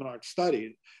pregnant women aren't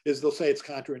studied is they'll say it's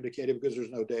contraindicated because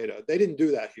there's no data. They didn't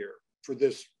do that here for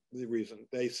this reason.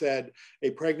 They said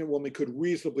a pregnant woman could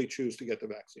reasonably choose to get the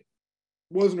vaccine.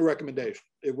 It wasn't a recommendation.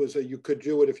 It was you could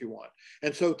do it if you want.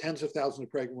 And so tens of thousands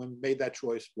of pregnant women made that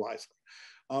choice wisely.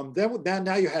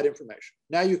 Now you had information.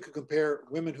 Now you could compare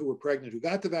women who were pregnant who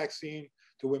got the vaccine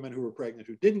to women who were pregnant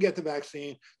who didn't get the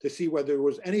vaccine to see whether there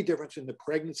was any difference in the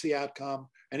pregnancy outcome,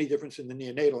 any difference in the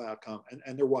neonatal outcome,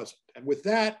 and there wasn't. And with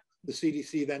that, the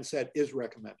CDC then said is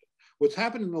recommended. What's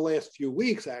happened in the last few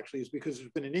weeks actually is because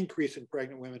there's been an increase in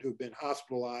pregnant women who've been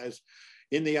hospitalized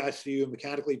in the ICU,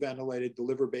 mechanically ventilated,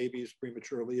 deliver babies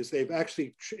prematurely, is they've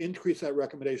actually increased that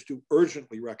recommendation to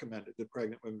urgently recommended that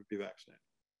pregnant women be vaccinated.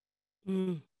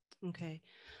 Okay.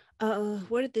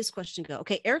 Where did this question go?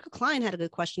 Okay, Erica Klein had a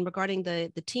good question regarding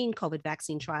the teen COVID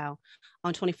vaccine trial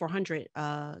on 2,400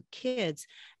 kids.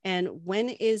 And when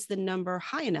is the number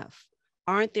high enough?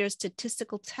 Aren't there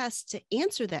statistical tests to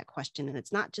answer that question? And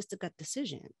it's not just a gut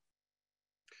decision.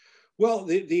 Well,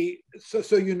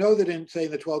 so you know that in, say,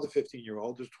 the 12 to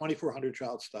 15-year-old, there's 2,400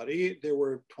 child study. There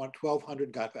were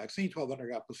 1,200 got vaccine,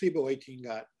 1,200 got placebo, 18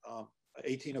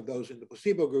 of those in the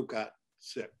placebo group got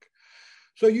sick.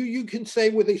 So you can say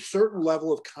with a certain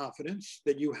level of confidence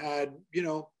that you had,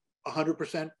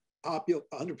 100% of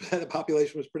the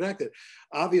population was protected.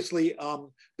 Obviously,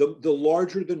 the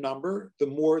larger the number, the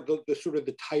more the sort of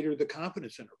the tighter the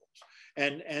confidence intervals.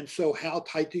 And so how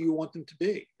tight do you want them to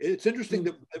be? It's interesting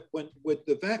that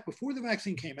before the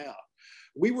vaccine came out,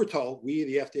 we were told, the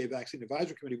FDA Vaccine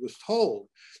Advisory Committee was told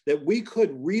that we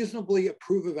could reasonably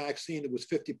approve a vaccine that was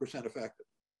 50% effective,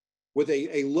 with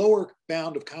a lower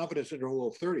bound of confidence interval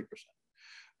of 30%.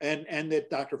 And that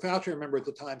Dr. Fauci, I remember at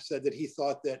the time, said that he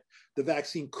thought that the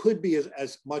vaccine could be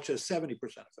as much as 70%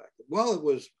 effective. Well, it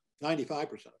was 95%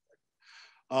 effective,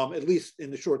 at least in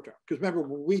the short term. Because remember,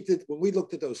 when we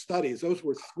looked at those studies, those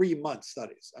were 3-month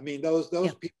studies. I mean, those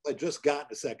people had just gotten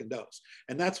a second dose.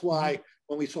 And that's why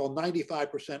when we saw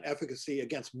 95% efficacy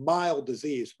against mild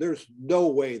disease, there's no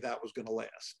way that was going to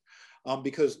last.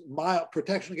 Because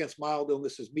protection against mild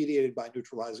illness is mediated by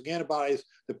neutralizing antibodies.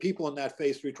 The people in that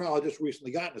phase 3 trial had just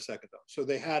recently gotten a second dose. So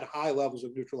they had high levels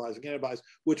of neutralizing antibodies,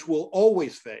 which will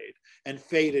always fade, and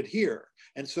faded here.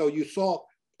 And so you saw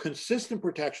consistent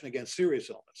protection against serious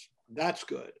illness. That's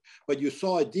good. But you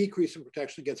saw a decrease in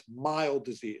protection against mild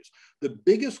disease. The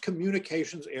biggest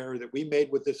communications error that we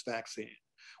made with this vaccine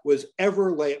was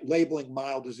ever labeling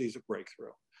mild disease a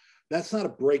breakthrough. That's not a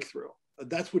breakthrough.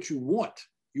 That's what you want.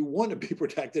 You want to be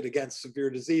protected against severe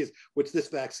disease, which this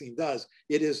vaccine does.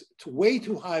 It is way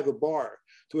too high of a bar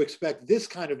to expect this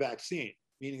kind of vaccine,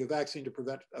 meaning a vaccine to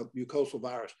prevent a mucosal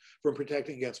virus, from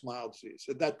protecting against mild disease.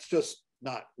 That's just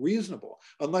not reasonable,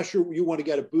 unless you want to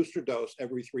get a booster dose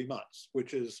every 3 months,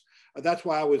 which is, that's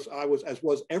why I was, as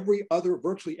was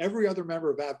virtually every other member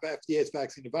of FDA's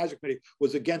Vaccine Advisory Committee,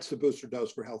 was against the booster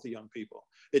dose for healthy young people.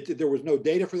 There was no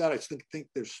data for that. I think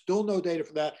there's still no data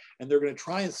for that. And they're going to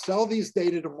try and sell these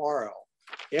data tomorrow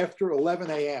after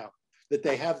 11 a.m. that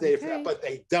they have data for that, but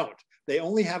they don't. They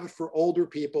only have it for older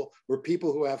people or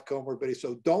people who have comorbidity.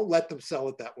 So don't let them sell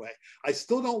it that way. I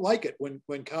still don't like it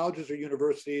when colleges or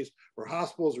universities or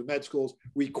hospitals or med schools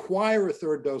require a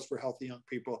third dose for healthy young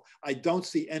people. I don't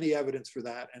see any evidence for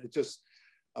that. And it just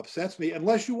upsets me,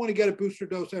 unless you want to get a booster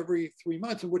dose every 3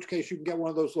 months, in which case you can get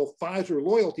one of those little Pfizer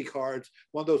loyalty cards,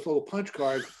 one of those little punch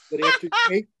cards that after you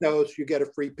take those, you get a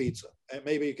free pizza. And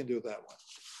maybe you can do it that way.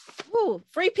 Ooh,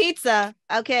 free pizza.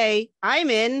 Okay, I'm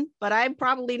in, but I'm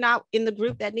probably not in the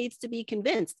group that needs to be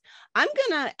convinced. I'm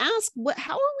gonna ask,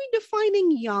 how are we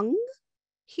defining young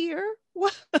here? I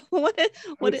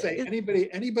would say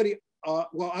anybody.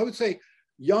 Well, I would say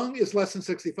young is less than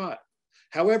 65.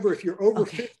 However, if you're over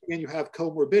 50 and you have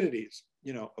comorbidities,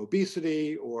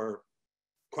 obesity or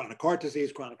chronic heart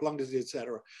disease, chronic lung disease, et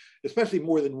cetera, especially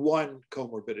more than one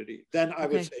comorbidity, then I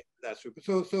would say that's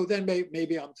so then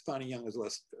maybe I'm defining young as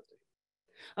less than 50.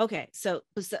 Okay, so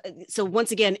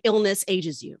once again, illness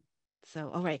ages you.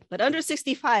 So all right, but under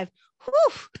 65,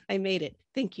 whew, I made it.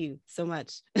 Thank you so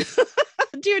much.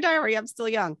 Dear diary, I'm still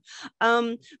young.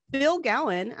 Bill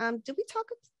Gowan, did we talk?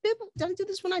 Did I do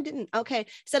this one? I didn't. Okay,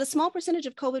 said a small percentage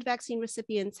of COVID vaccine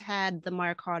recipients had the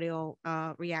myocardial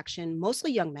reaction,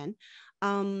 mostly young men.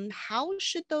 How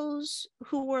should those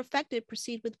who were affected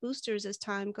proceed with boosters as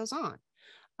time goes on?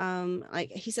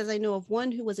 Like he says, I know of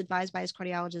one who was advised by his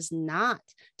cardiologist not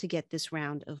to get this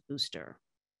round of booster.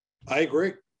 I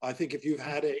agree. I think if you've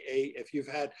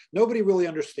had nobody really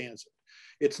understands it.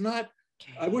 It's not,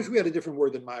 I wish we had a different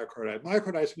word than myocarditis.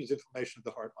 Myocarditis means inflammation of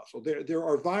the heart muscle. There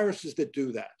are viruses that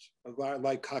do that.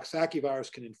 Like Coxsackie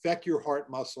virus can infect your heart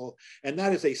muscle, and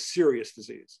that is a serious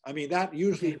disease. I mean, that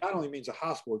usually not only means a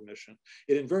hospital admission,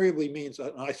 it invariably means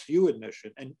an ICU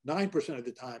admission, and 9% of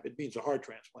the time it means a heart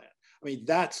transplant. I mean,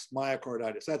 that's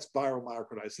myocarditis. That's viral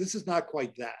myocarditis. This is not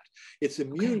quite that. It's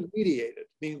immune mediated,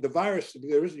 meaning the virus,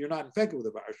 you're not infected with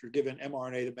the virus. You're given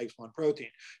mRNA that makes one protein.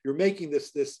 You're making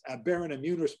this aberrant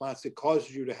immune response that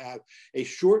causes you to have a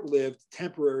short-lived,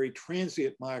 temporary,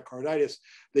 transient myocarditis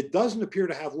that doesn't appear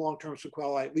to have long-term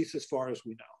sequelae, at least as far as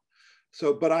we know.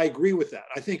 So, but I agree with that.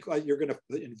 I think you're going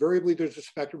to, invariably there's a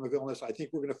spectrum of illness. I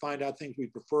think we're going to find out things we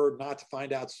prefer not to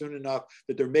find out soon enough,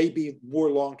 that there may be more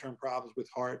long-term problems with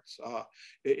hearts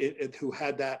who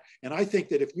had that. And I think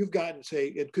that if you've gotten,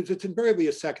 say, because it's invariably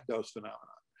a second dose phenomenon,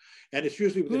 and it's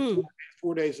usually within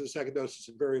 4 days of the second dose, it's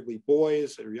invariably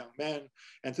boys or young men.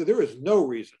 And so there is no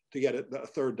reason to get a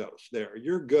third dose there.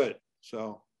 You're good.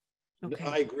 So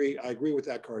I agree with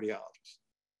that cardiologist.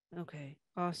 Okay,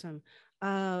 awesome.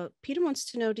 Peter wants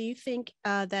to know, do you think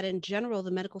that in general,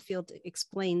 the medical field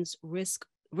explains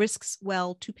risks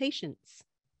well to patients?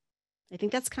 I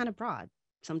think that's kind of broad.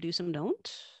 Some do, some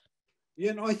don't.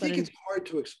 Yeah, no, I think it's hard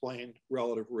to explain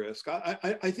relative risk.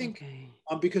 I think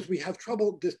because we have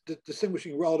trouble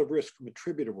distinguishing relative risk from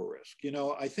attributable risk. You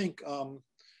know, I think,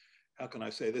 how can I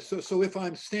say this? So if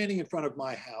I'm standing in front of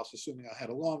my house, assuming I had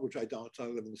a lawn, which I don't, so I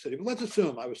live in the city, but let's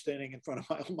assume I was standing in front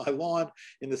of my lawn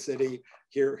in the city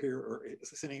here, or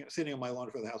sitting on my lawn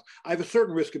in front of the house, I have a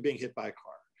certain risk of being hit by a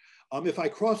car. If I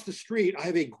cross the street, I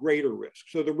have a greater risk.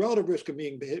 So the relative risk of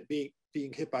being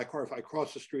hit by a car if I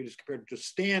cross the street as compared to just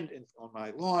stand on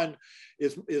my lawn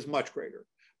is much greater.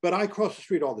 But I cross the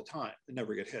street all the time and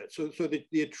never get hit. So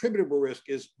the attributable risk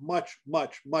is much,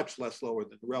 much, much less lower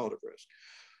than the relative risk.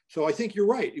 So I think you're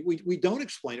right. We don't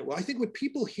explain it well. I think what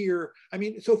people hear, I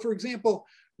mean, so for example,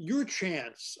 your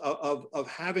chance of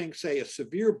having, say, a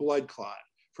severe blood clot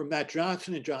from that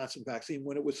Johnson & Johnson vaccine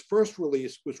when it was first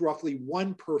released was roughly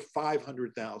 1 per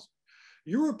 500,000.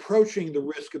 You're approaching the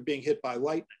risk of being hit by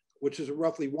lightning, which is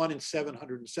roughly 1 in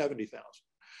 770,000.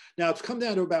 Now it's come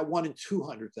down to about 1 in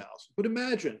 200,000. But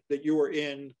imagine that you are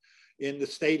in the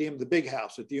stadium, the big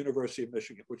house at the University of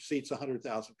Michigan, which seats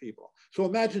 100,000 people. So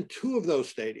imagine 2 of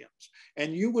those stadiums,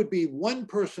 and you would be one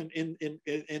person in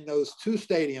those 2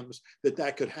 stadiums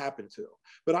that could happen to.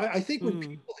 But I think when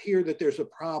people hear that there's a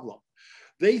problem,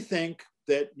 they think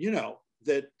that, you know,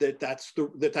 that's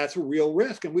a real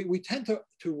risk. And we tend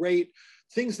to rate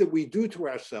things that we do to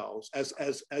ourselves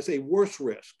as a worse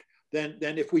risk than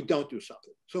if we don't do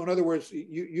something. So in other words,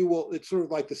 you will, it's sort of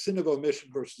like the sin of omission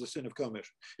versus the sin of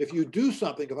commission. If you do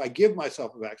something, if I give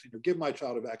myself a vaccine or give my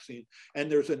child a vaccine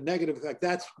and there's a negative effect,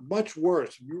 that's much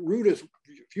worse, viewed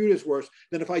as worse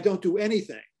than if I don't do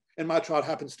anything and my child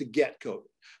happens to get COVID.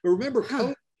 But remember,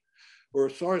 COVID or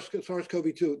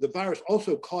SARS-CoV-2, the virus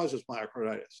also causes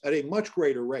myocarditis at a much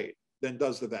greater rate than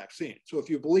does the vaccine. So if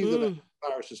you believe that the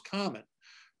virus is common,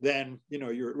 then, you know,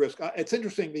 you're at risk. It's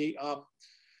interesting, the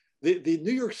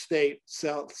New York State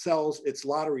sells its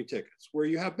lottery tickets, where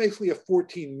you have basically a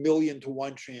 14 million to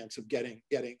 1 chance of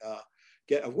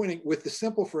winning, with the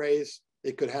simple phrase,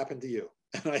 "It could happen to you."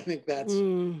 And I think that's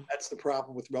the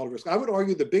problem with relative risk. I would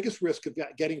argue the biggest risk of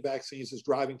getting vaccines is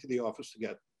driving to the office to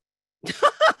get them.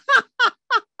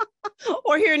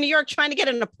 Or here in New York, trying to get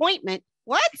an appointment.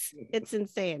 What? It's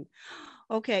insane.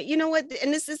 Okay, you know what?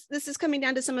 And this is coming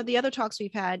down to some of the other talks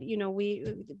we've had. You know,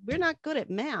 we're not good at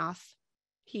math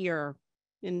here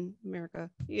in America,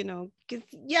 you know,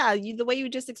 the way you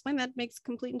just explained that makes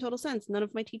complete and total sense. None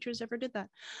of my teachers ever did that.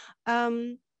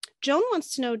 Joan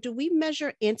wants to know, do we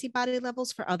measure antibody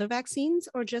levels for other vaccines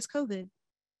or just COVID?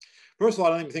 First of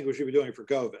all, I don't even think we should be doing it for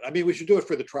COVID. I mean, we should do it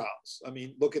for the trials. I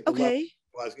mean, look at the level,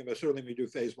 but certainly we do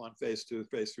phase 1, phase 2,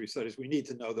 phase 3 studies. We need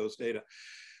to know those data.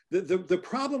 The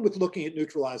problem with looking at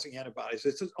neutralizing antibodies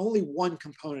is it's only one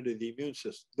component of the immune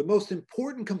system. The most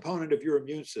important component of your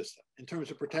immune system in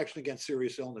terms of protection against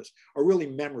serious illness are really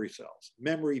memory cells,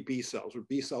 memory B cells, or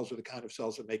B cells are the kind of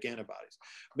cells that make antibodies.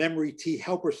 Memory T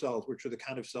helper cells, which are the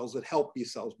kind of cells that help B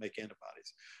cells make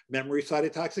antibodies. Memory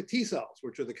cytotoxic T cells,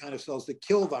 which are the kind of cells that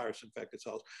kill virus-infected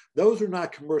cells. Those are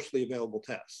not commercially available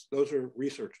tests. Those are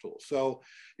research tools. So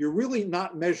you're really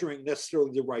not measuring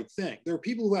necessarily the right thing. There are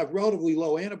people who have relatively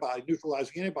low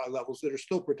neutralizing antibody levels that are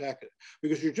still protected,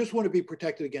 because you just want to be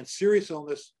protected against serious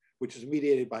illness, which is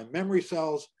mediated by memory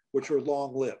cells, which are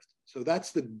long-lived. So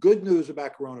that's the good news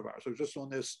about coronavirus. I was just on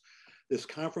this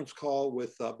conference call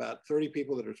with about 30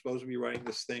 people that are supposed to be writing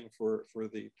this thing for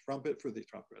the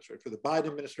Biden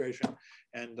administration.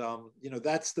 And,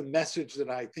 that's the message that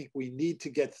I think we need to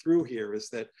get through here, is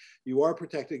that you are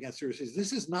protected against serious disease.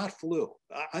 This is not flu.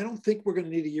 I don't think we're going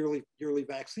to need a yearly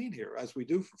vaccine here as we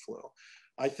do for flu.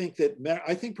 I think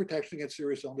protection against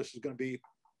serious illness is going to be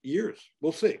years.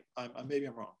 We'll see. Maybe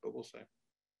I'm wrong, but we'll see.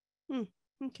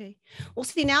 Okay. Well,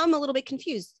 see, now I'm a little bit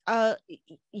confused.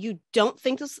 You don't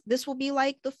think this will be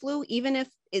like the flu, even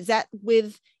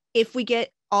if we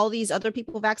get all these other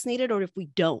people vaccinated, or if we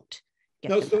don't get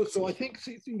No, them so I think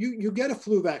you get a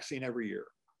flu vaccine every year,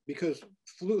 because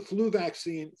flu virus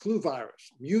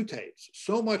mutates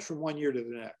so much from one year to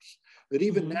the next that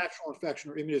even natural infection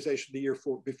or immunization the year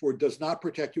before does not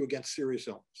protect you against serious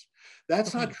illness.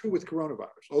 That's not true with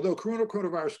coronavirus. Although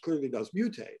coronavirus clearly does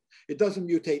mutate, it doesn't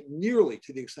mutate nearly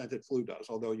to the extent that flu does,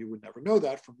 although you would never know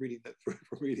that from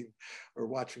reading or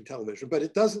watching television, but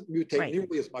it doesn't mutate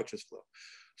nearly as much as flu.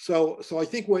 So I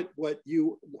think what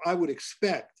I would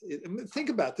expect, think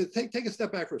about this, take a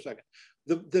step back for a second.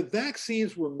 The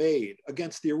vaccines were made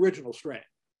against the original strain,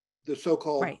 the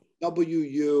so-called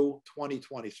WU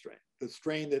 2020 strain, the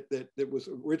strain that was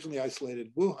originally isolated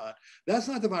in Wuhan. That's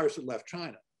not the virus that left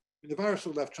China. I mean, the virus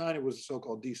that left China was the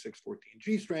so-called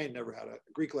D614G strain, never had a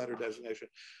Greek letter designation.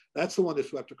 That's the one that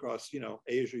swept across,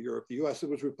 Asia, Europe, the US. It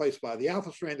was replaced by the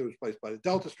Alpha strain, that was replaced by the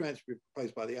Delta strain,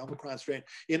 replaced by the Omicron strain.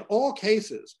 In all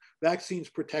cases, vaccines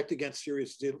protect against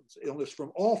serious illness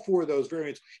from all four of those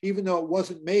variants, even though it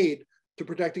wasn't made to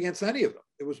protect against any of them.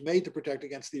 It was made to protect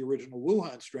against the original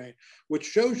Wuhan strain, which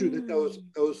shows you that those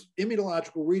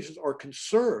immunological regions are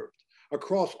conserved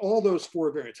across all those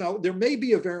four variants. Now, there may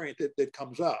be a variant that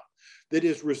comes up that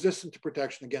is resistant to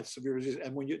protection against severe disease.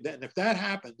 And if that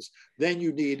happens, then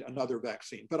you need another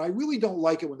vaccine. But I really don't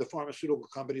like it when the pharmaceutical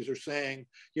companies are saying,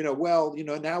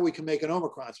 now we can make an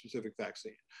Omicron specific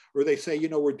vaccine. Or they say,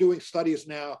 we're doing studies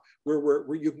now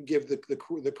where you can give the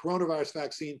coronavirus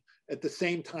vaccine at the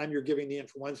same time you're giving the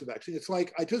influenza vaccine. It's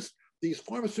like, these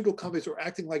pharmaceutical companies are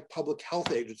acting like public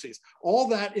health agencies. All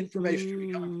that information should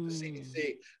be coming from the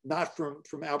CDC, not from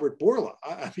Albert Bourla.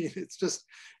 I mean, it's just,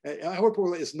 Albert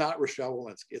Bourla is not Rochelle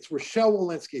Walensky. It's Rochelle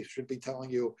Walensky who should be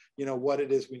telling you, what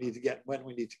it is we need to get, when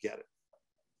we need to get it.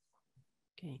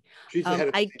 Okay. She's the head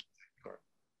of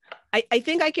I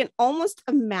think I can almost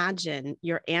imagine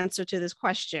your answer to this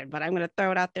question, but I'm going to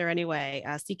throw it out there anyway.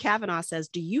 C. Kavanaugh says,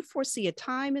 do you foresee a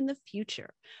time in the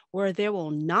future where there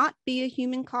will not be a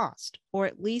human cost, or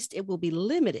at least it will be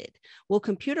limited? Will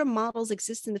computer models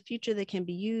exist in the future that can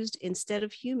be used instead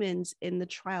of humans in the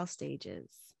trial stages?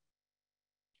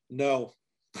 No.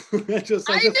 I knew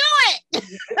it!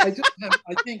 I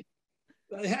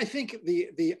think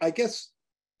I guess,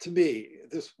 to me,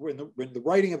 when the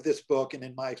writing of this book, and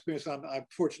in my experience, I'm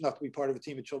fortunate enough to be part of a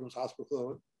team at Children's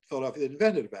Hospital Philadelphia that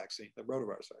invented a vaccine, the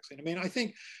rotavirus vaccine. I mean, I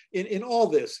think in all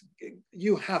this,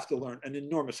 you have to learn an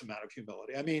enormous amount of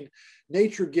humility. I mean,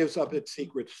 nature gives up its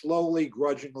secrets slowly,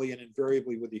 grudgingly, and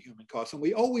invariably with the human cost. And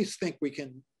we always think we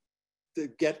can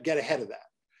get ahead of that,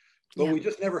 but we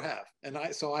just never have. And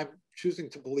so I'm choosing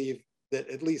to believe that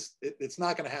at least it's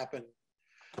not going to happen.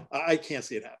 I can't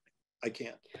see it happening. I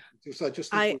can't. So I just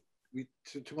think we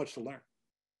too much to learn.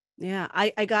 Yeah,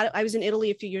 I was in Italy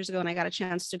a few years ago, and I got a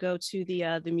chance to go to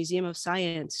the Museum of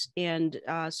Science, and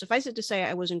suffice it to say,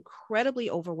 I was incredibly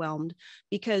overwhelmed,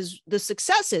 because the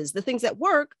successes, the things that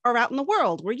work, are out in the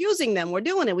world. We're using them. We're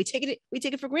doing it. We take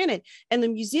it for granted. And the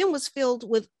museum was filled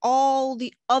with all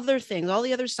the other things, all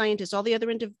the other scientists, all the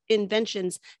other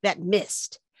inventions that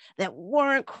missed, that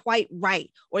weren't quite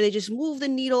right, or they just move the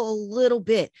needle a little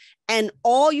bit. And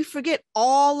you forget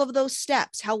all of those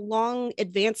steps, how long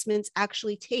advancements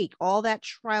actually take, all that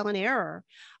trial and error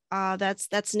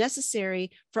that's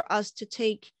necessary for us to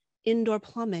take indoor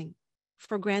plumbing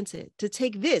for granted, to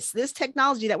take this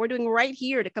technology that we're doing right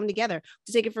here to come together,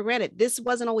 to take it for granted. This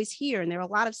wasn't always here. And there are a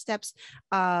lot of steps,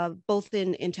 both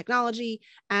in technology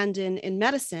and in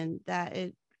medicine,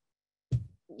 that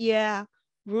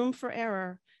room for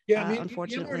error. Yeah, I mean,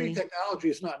 unfortunately, mRNA technology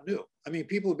is not new. I mean,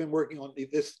 people have been working on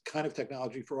this kind of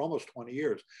technology for almost 20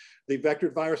 years. The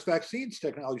vectored virus vaccines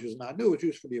technology is not new. It was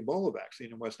used for the Ebola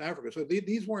vaccine in West Africa. So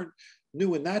these weren't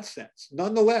new in that sense.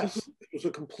 Nonetheless, it was a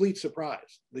complete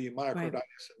surprise. The myocarditis,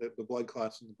 the blood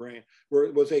clots in the brain, where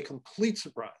it was a complete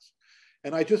surprise.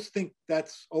 And I just think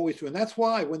that's always true. And that's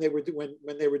why when they were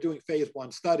doing phase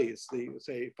 1 studies,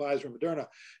 say Pfizer and Moderna,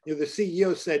 the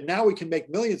CEO said, now we can make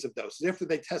millions of doses after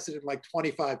they tested it in like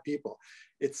 25 people.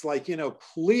 It's like,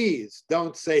 please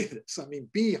don't say this. I mean,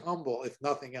 be humble, if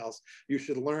nothing else. You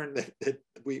should learn that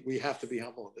we have to be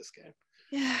humble in this game.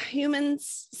 Yeah,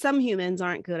 some humans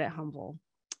aren't good at humble.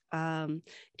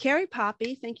 Carrie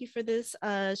Poppy, thank you for this.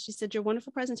 She said, your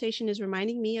wonderful presentation is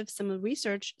reminding me of some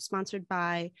research sponsored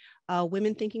by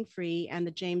Women Thinking Free and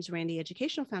the James Randi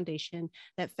Educational Foundation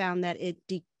that found that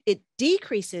it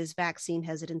decreases vaccine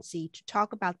hesitancy to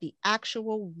talk about the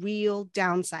actual real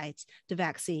downsides to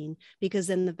vaccine, because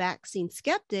then the vaccine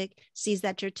skeptic sees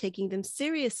that you're taking them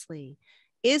seriously.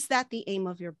 Is that the aim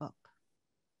of your book?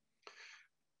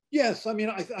 Yes, I mean,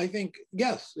 I think,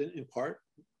 yes, in part.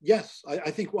 Yes,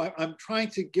 I think I'm trying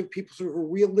to give people sort of a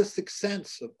realistic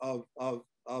sense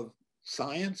of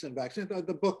science and vaccines.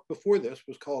 The book before this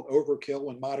was called Overkill: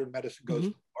 When Modern Medicine Goes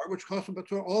Too Far, which talks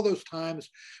about all those times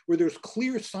where there's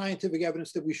clear scientific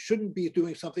evidence that we shouldn't be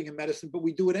doing something in medicine, but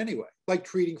we do it anyway, like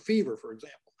treating fever, for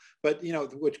example. But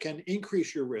which can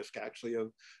increase your risk actually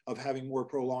of having more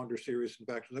prolonged or serious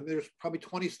infections. I mean, there's probably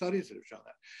 20 studies that have shown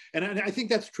that, and I think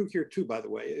that's true here too. By the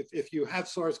way, if you have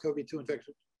SARS-CoV-2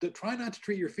 infection, try not to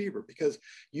treat your fever, because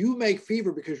you make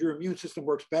fever because your immune system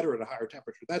works better at a higher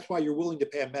temperature. That's why you're willing to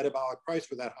pay a metabolic price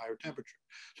for that higher temperature.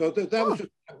 So that was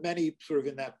just many sort of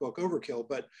in that book, Overkill.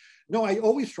 But no, I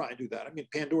always try and do that. I mean,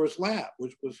 Pandora's Lab,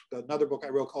 which was another book I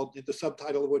wrote called, the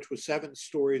subtitle of which was 7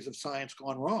 Stories of Science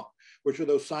Gone Wrong, which are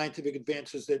those scientific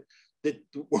advances that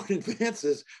weren't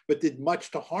advances, but did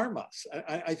much to harm us.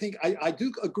 I think I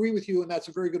do agree with you, and that's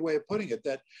a very good way of putting it,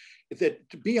 that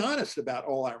to be honest about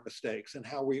all our mistakes and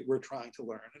how we're trying to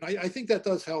learn. And I think that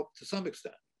does help to some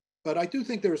extent. But I do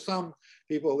think there are some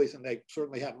people, at least, and they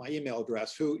certainly have my email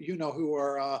address, who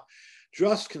are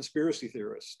just conspiracy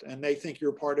theorists, and they think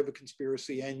you're part of a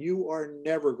conspiracy, and you are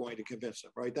never going to convince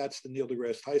them, right? That's the Neil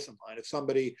deGrasse Tyson line. If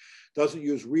somebody doesn't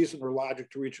use reason or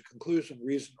logic to reach a conclusion,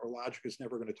 reason or logic is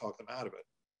never going to talk them out of it.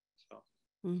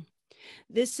 So.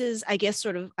 This is, I guess,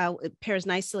 sort of it pairs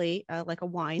nicely like a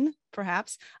wine,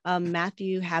 perhaps.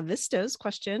 Matthew Havista's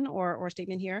question or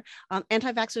statement here.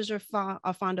 Anti-vaxxers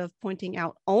are fond of pointing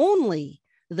out only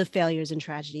the failures and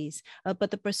tragedies, but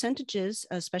the percentages,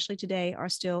 especially today, are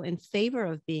still in favor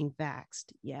of being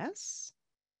vaxxed. Yes?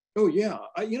 Oh, yeah.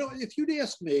 If you'd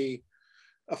asked me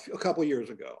a couple of years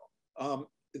ago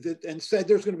and said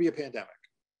there's going to be a pandemic,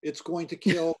 it's going to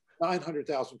kill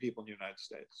 900,000 people in the United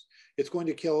States. It's going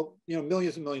to kill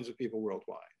millions and millions of people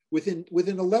worldwide. Within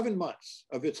 11 months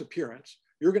of its appearance,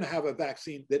 you're going to have a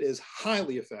vaccine that is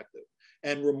highly effective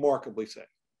and remarkably safe.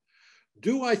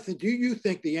 Do you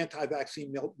think the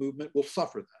anti-vaccine movement will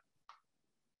suffer that?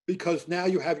 Because now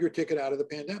you have your ticket out of the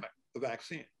pandemic, the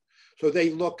vaccine. So they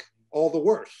look all the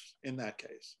worse in that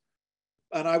case.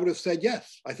 And I would have said,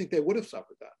 yes, I think they would have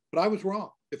suffered that. But I was wrong.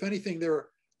 If anything, they're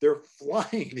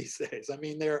flying these days. I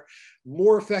mean, they're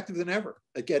more effective than ever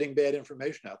at getting bad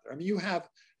information out there. I mean, you have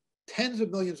tens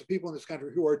of millions of people in this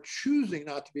country who are choosing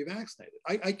not to be vaccinated.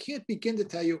 I can't begin to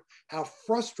tell you how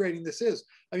frustrating this is.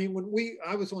 I mean,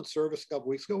 I was on service a couple of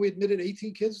weeks ago, we admitted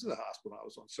 18 kids to the hospital. I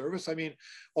was on service. I mean,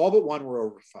 all but one were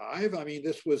over 5. I mean,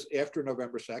 this was after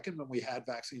November 2nd when we had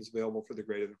vaccines available for the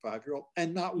greater than 5-year-old.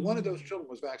 And not one of those children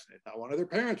was vaccinated. Not one of their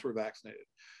parents were vaccinated.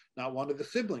 Not one of the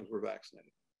siblings were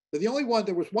vaccinated. The only one,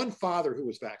 there was one father who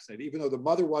was vaccinated, even though the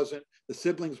mother wasn't, the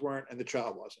siblings weren't, and the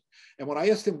child wasn't. And when I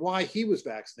asked him why he was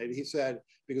vaccinated, he said,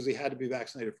 because he had to be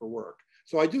vaccinated for work.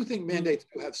 So I do think mandates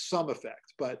do have some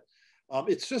effect, but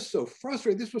it's just so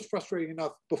frustrating. This was frustrating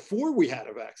enough before we had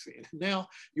a vaccine. Now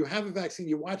you have a vaccine,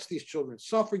 you watch these children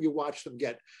suffer, you watch them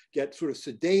get sort of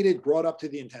sedated, brought up to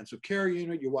the intensive care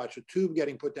unit, you watch a tube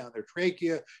getting put down their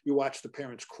trachea, you watch the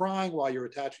parents crying while you're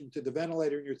attaching them to the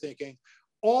ventilator, and you're thinking,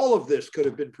 all of this could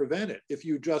have been prevented if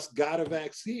you just got a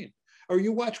vaccine. Or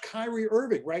you watch Kyrie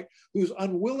Irving, right, who's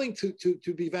unwilling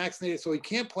to be vaccinated, so he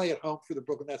can't play at home for the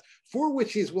Brooklyn Nets, for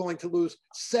which he's willing to lose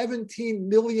 $17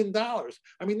 million.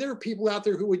 I mean, there are people out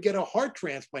there who would get a heart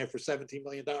transplant for $17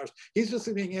 million. He's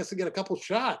just being asked to get a couple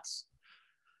shots.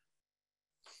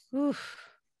 Oof.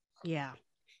 Yeah.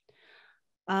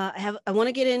 I want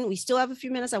to get in. We still have a few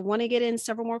minutes. I want to get in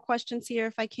several more questions here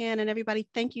if I can. And everybody,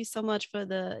 thank you so much for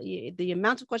the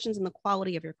amount of questions and the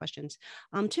quality of your questions.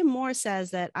 Tim Moore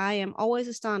says that I am always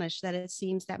astonished that it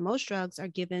seems that most drugs are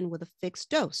given with a fixed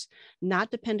dose,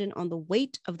 not dependent on the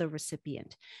weight of the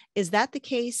recipient. Is that the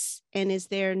case? And is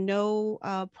there no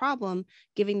problem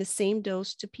giving the same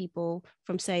dose to people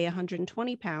from, say,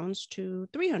 120 pounds to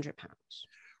 300 pounds?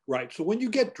 Right. So when you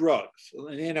get drugs,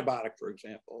 an antibiotic, for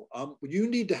example, you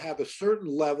need to have a certain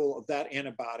level of that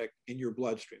antibiotic in your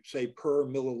bloodstream, say per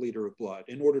milliliter of blood,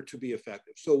 in order to be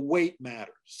effective. So weight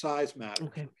matters, size matters.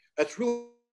 Okay. That's really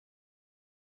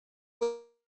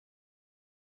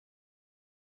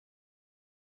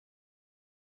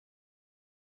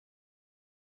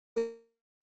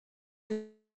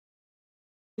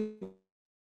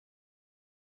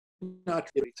not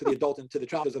to the adult and to the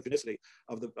child is the phonicity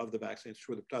of the vaccines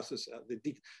for the pertussis.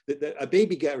 A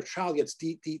baby or child gets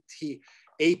DTT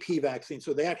AP vaccine,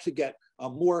 so they actually get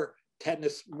more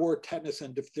tetanus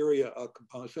and diphtheria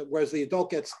components, whereas the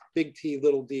adult gets big T,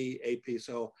 little d AP.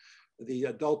 So the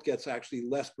adult gets actually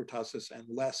less pertussis and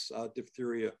less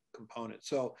diphtheria components.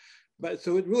 So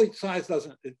it really size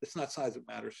doesn't. It's not size that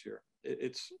matters here.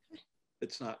 It's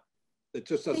not. It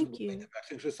just doesn't Thank relate you. to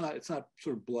vaccines. It's not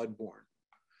sort of blood-borne.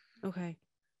 Okay.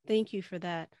 Thank you for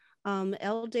that.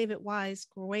 L. David Wise,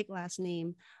 great last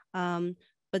name.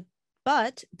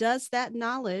 But does that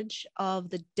knowledge of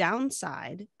the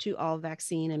downside to all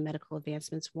vaccine and medical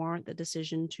advancements warrant the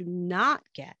decision to not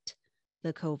get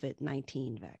the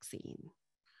COVID-19 vaccine?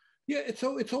 Yeah, it's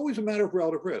always a matter of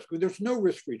relative risk. I mean, there's no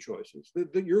risk-free choices.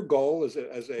 Your goal as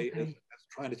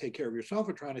trying to take care of yourself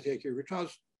or trying to take care of your child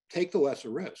is take the lesser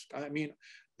risk. I mean,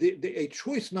 a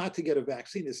choice not to get a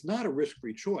vaccine is not a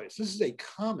risk-free choice. This is a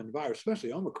common virus,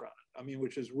 especially Omicron. I mean,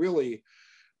 which is really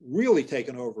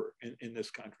taken over in this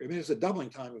country. I mean, it's a doubling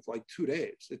time of like 2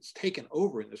 days. It's taken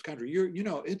over in this country.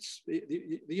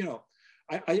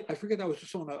 I forget, I was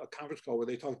just on a conference call where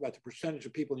they talked about the percentage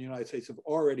of people in the United States have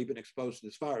already been exposed to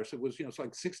this virus. It was, it's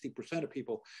like 60% of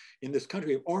people in this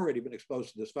country have already been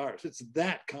exposed to this virus. It's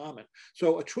that common.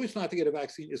 So a choice not to get a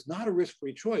vaccine is not a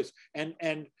risk-free choice. And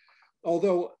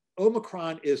although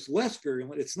Omicron is less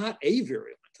virulent, it's not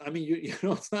avirulent. I mean,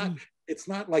 it's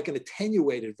not like an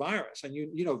attenuated virus. And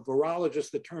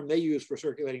virologists, the term they use for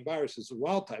circulating virus is the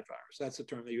wild type virus. That's the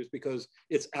term they use because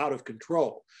it's out of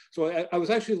control. So I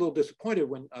was actually a little disappointed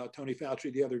when Tony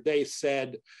Fauci the other day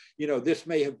said, this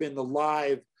may have been the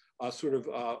live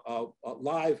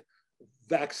live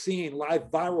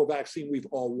viral vaccine we've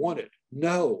all wanted.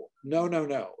 No.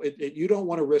 You don't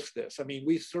want to risk this. I mean,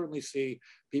 we certainly see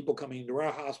people coming into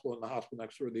our hospital and the hospital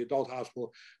next door, the adult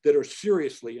hospital, that are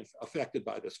seriously affected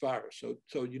by this virus.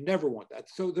 So you never want that.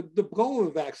 So the goal of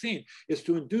a vaccine is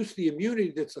to induce the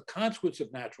immunity that's a consequence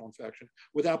of natural infection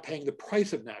without paying the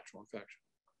price of natural infection.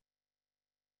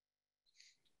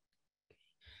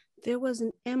 There was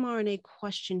an mRNA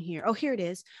question here. Oh, here it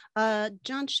is.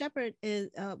 John Shepard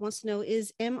wants to know,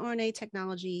 is mRNA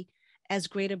technology as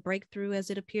great a breakthrough as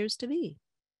it appears to be?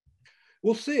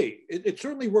 We'll see. It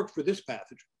certainly worked for this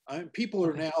pathogen. People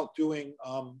are now doing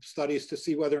studies to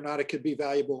see whether or not it could be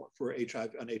valuable for an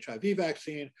HIV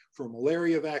vaccine, for a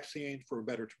malaria vaccine, for a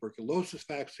better tuberculosis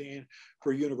vaccine,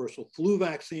 for a universal flu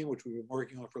vaccine, which we've been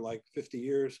working on for like 50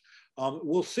 years.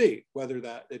 We'll see whether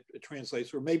that it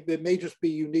translates, or it may just be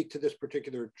unique to this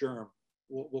particular germ.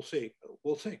 We'll see.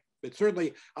 We'll see. But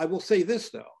certainly, I will say this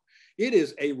though. It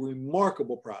is a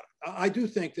remarkable product. I do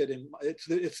think that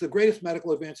it's the greatest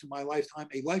medical advance in my lifetime,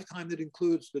 a lifetime that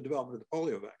includes the development of the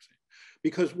polio vaccine.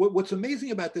 Because what's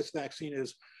amazing about this vaccine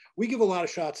is we give a lot of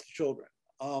shots to children.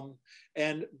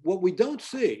 And what we don't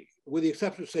see, with the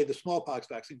exception of, say, the smallpox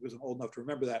vaccine, because I'm old enough to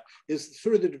remember that, is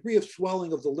sort of the degree of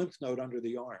swelling of the lymph node under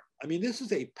the arm. I mean, this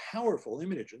is a powerful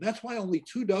image, and that's why only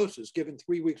 2 doses given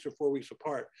 3 weeks or 4 weeks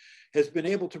apart has been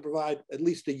able to provide at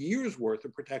least a year's worth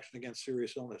of protection against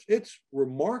serious illness. It's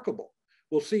remarkable.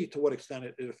 We'll see to what extent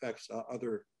it affects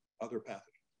other pathogens.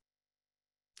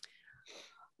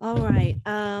 All right.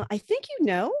 I think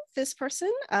this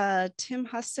person. Tim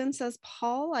Huston says,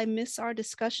 Paul, I miss our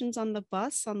discussions on the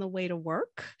bus on the way to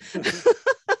work.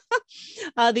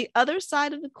 The other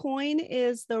side of the coin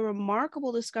is the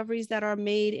remarkable discoveries that are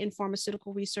made in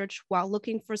pharmaceutical research while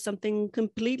looking for something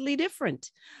completely different.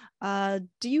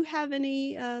 Do you have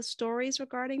any stories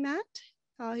regarding that?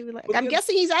 I'm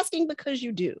guessing he's asking because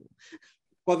you do.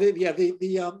 Well,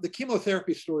 the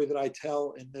chemotherapy story that I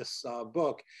tell in this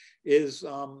book is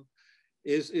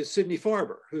Sidney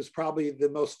Farber, who's probably the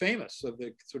most famous of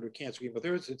the sort of cancer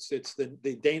chemotherapists. It's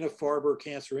the Dana-Farber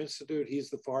Cancer Institute. He's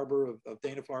the Farber of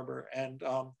Dana-Farber. And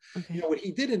what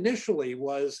he did initially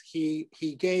was he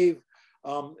gave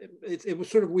it was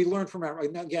sort of, we learned from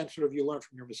again, sort of you learn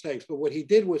from your mistakes. But what he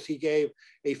did was he gave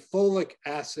a folic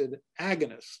acid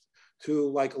agonist to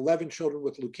like 11 children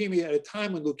with leukemia at a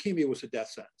time when leukemia was a death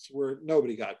sentence, where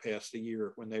nobody got past a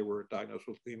year when they were diagnosed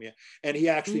with leukemia. And he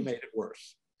actually made it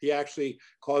worse. He actually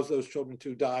caused those children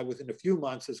to die within a few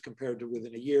months as compared to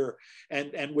within a year.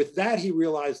 And with that, he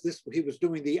realized he was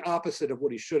doing the opposite of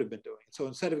what he should have been doing. So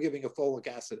instead of giving a folic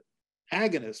acid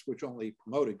agonist, which only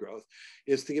promoted growth,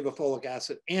 is to give a folic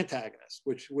acid antagonist,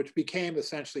 which became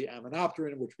essentially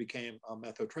aminopterin, which became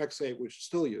methotrexate, which is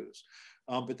still used.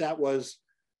 But that was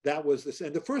this.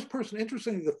 And the first person,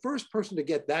 interestingly, the first person to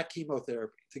get that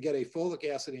chemotherapy, to get a folic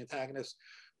acid antagonist,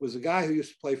 was a guy who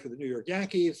used to play for the New York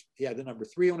Yankees. He had the number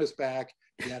 3 on his back.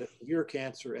 He had a severe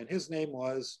cancer, and his name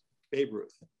was Babe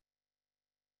Ruth.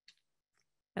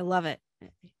 I love it.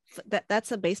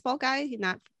 That's a baseball guy,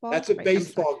 not football. That's a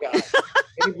baseball guy.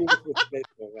 Babe Ruth was a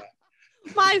baseball guy.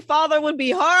 My father would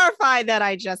be horrified that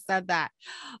I just said that.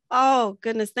 Oh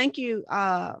goodness, thank you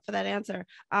for that answer.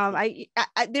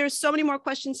 There's so many more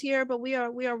questions here, but we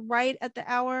are right at the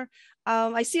hour.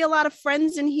 I see a lot of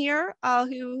friends in here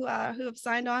who have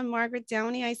signed on. Margaret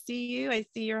Downey, I see you. I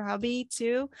see your hubby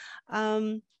too.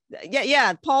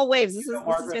 Yeah. Paul waves. This is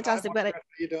fantastic. But how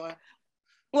you doing?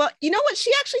 Well, you know what?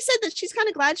 She actually said that she's kind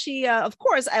of glad she, of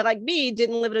course, like me,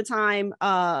 didn't live at a time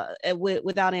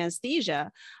without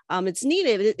anesthesia. It's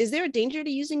needed. Is there a danger to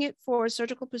using it for a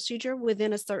surgical procedure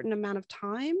within a certain amount of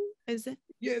time? Is it?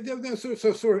 Yeah, so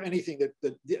sort of anything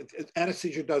that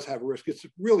anesthesia does have a risk. It's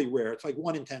really rare. It's like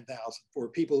 1 in 10,000 for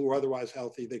people who are otherwise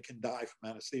healthy that can die from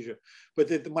anesthesia.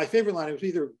 But my favorite line, it was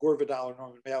either Gore Vidal or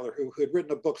Norman Mailer, who had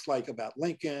written books like about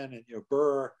Lincoln and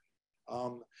Burr.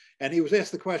 And he was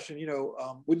asked the question,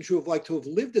 wouldn't you have liked to have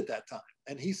lived at that time?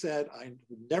 And he said, I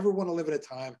never want to live at a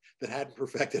time that hadn't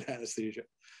perfected anesthesia.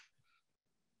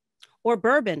 Or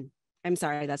bourbon. I'm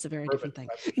sorry, that's a very different thing.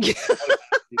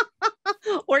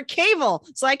 Or cable,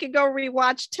 so I could go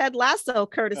rewatch Ted Lasso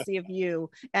courtesy of you,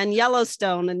 and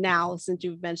Yellowstone, and now since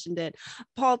you've mentioned it.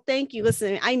 Paul, thank you.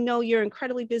 Listen, I know you're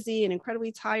incredibly busy and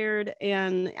incredibly tired,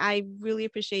 and I really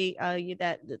appreciate you,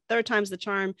 that the third time's the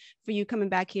charm for you coming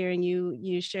back here and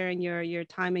you sharing your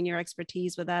time and your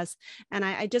expertise with us. And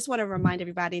I just want to remind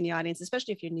everybody in the audience,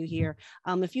 especially if you're new here,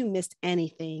 if you missed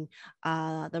anything,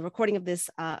 the recording of this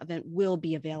event will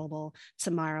be available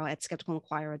tomorrow at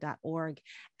skepticalinquirer.org.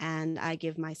 And I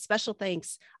give my special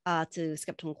thanks to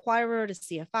Skeptical Inquirer, to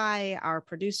CFI, our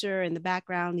producer in the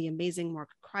background, the amazing Mark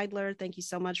Kreidler. Thank you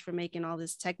so much for making all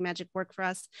this tech magic work for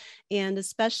us, and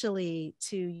especially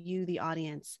to you, the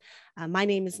audience. My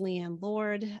name is Leanne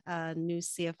Lord, new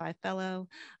CFI fellow.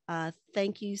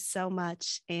 Thank you so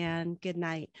much, and good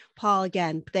night. Paul,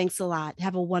 again, thanks a lot.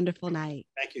 Have a wonderful night.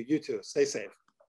 Thank you. You too. Stay safe.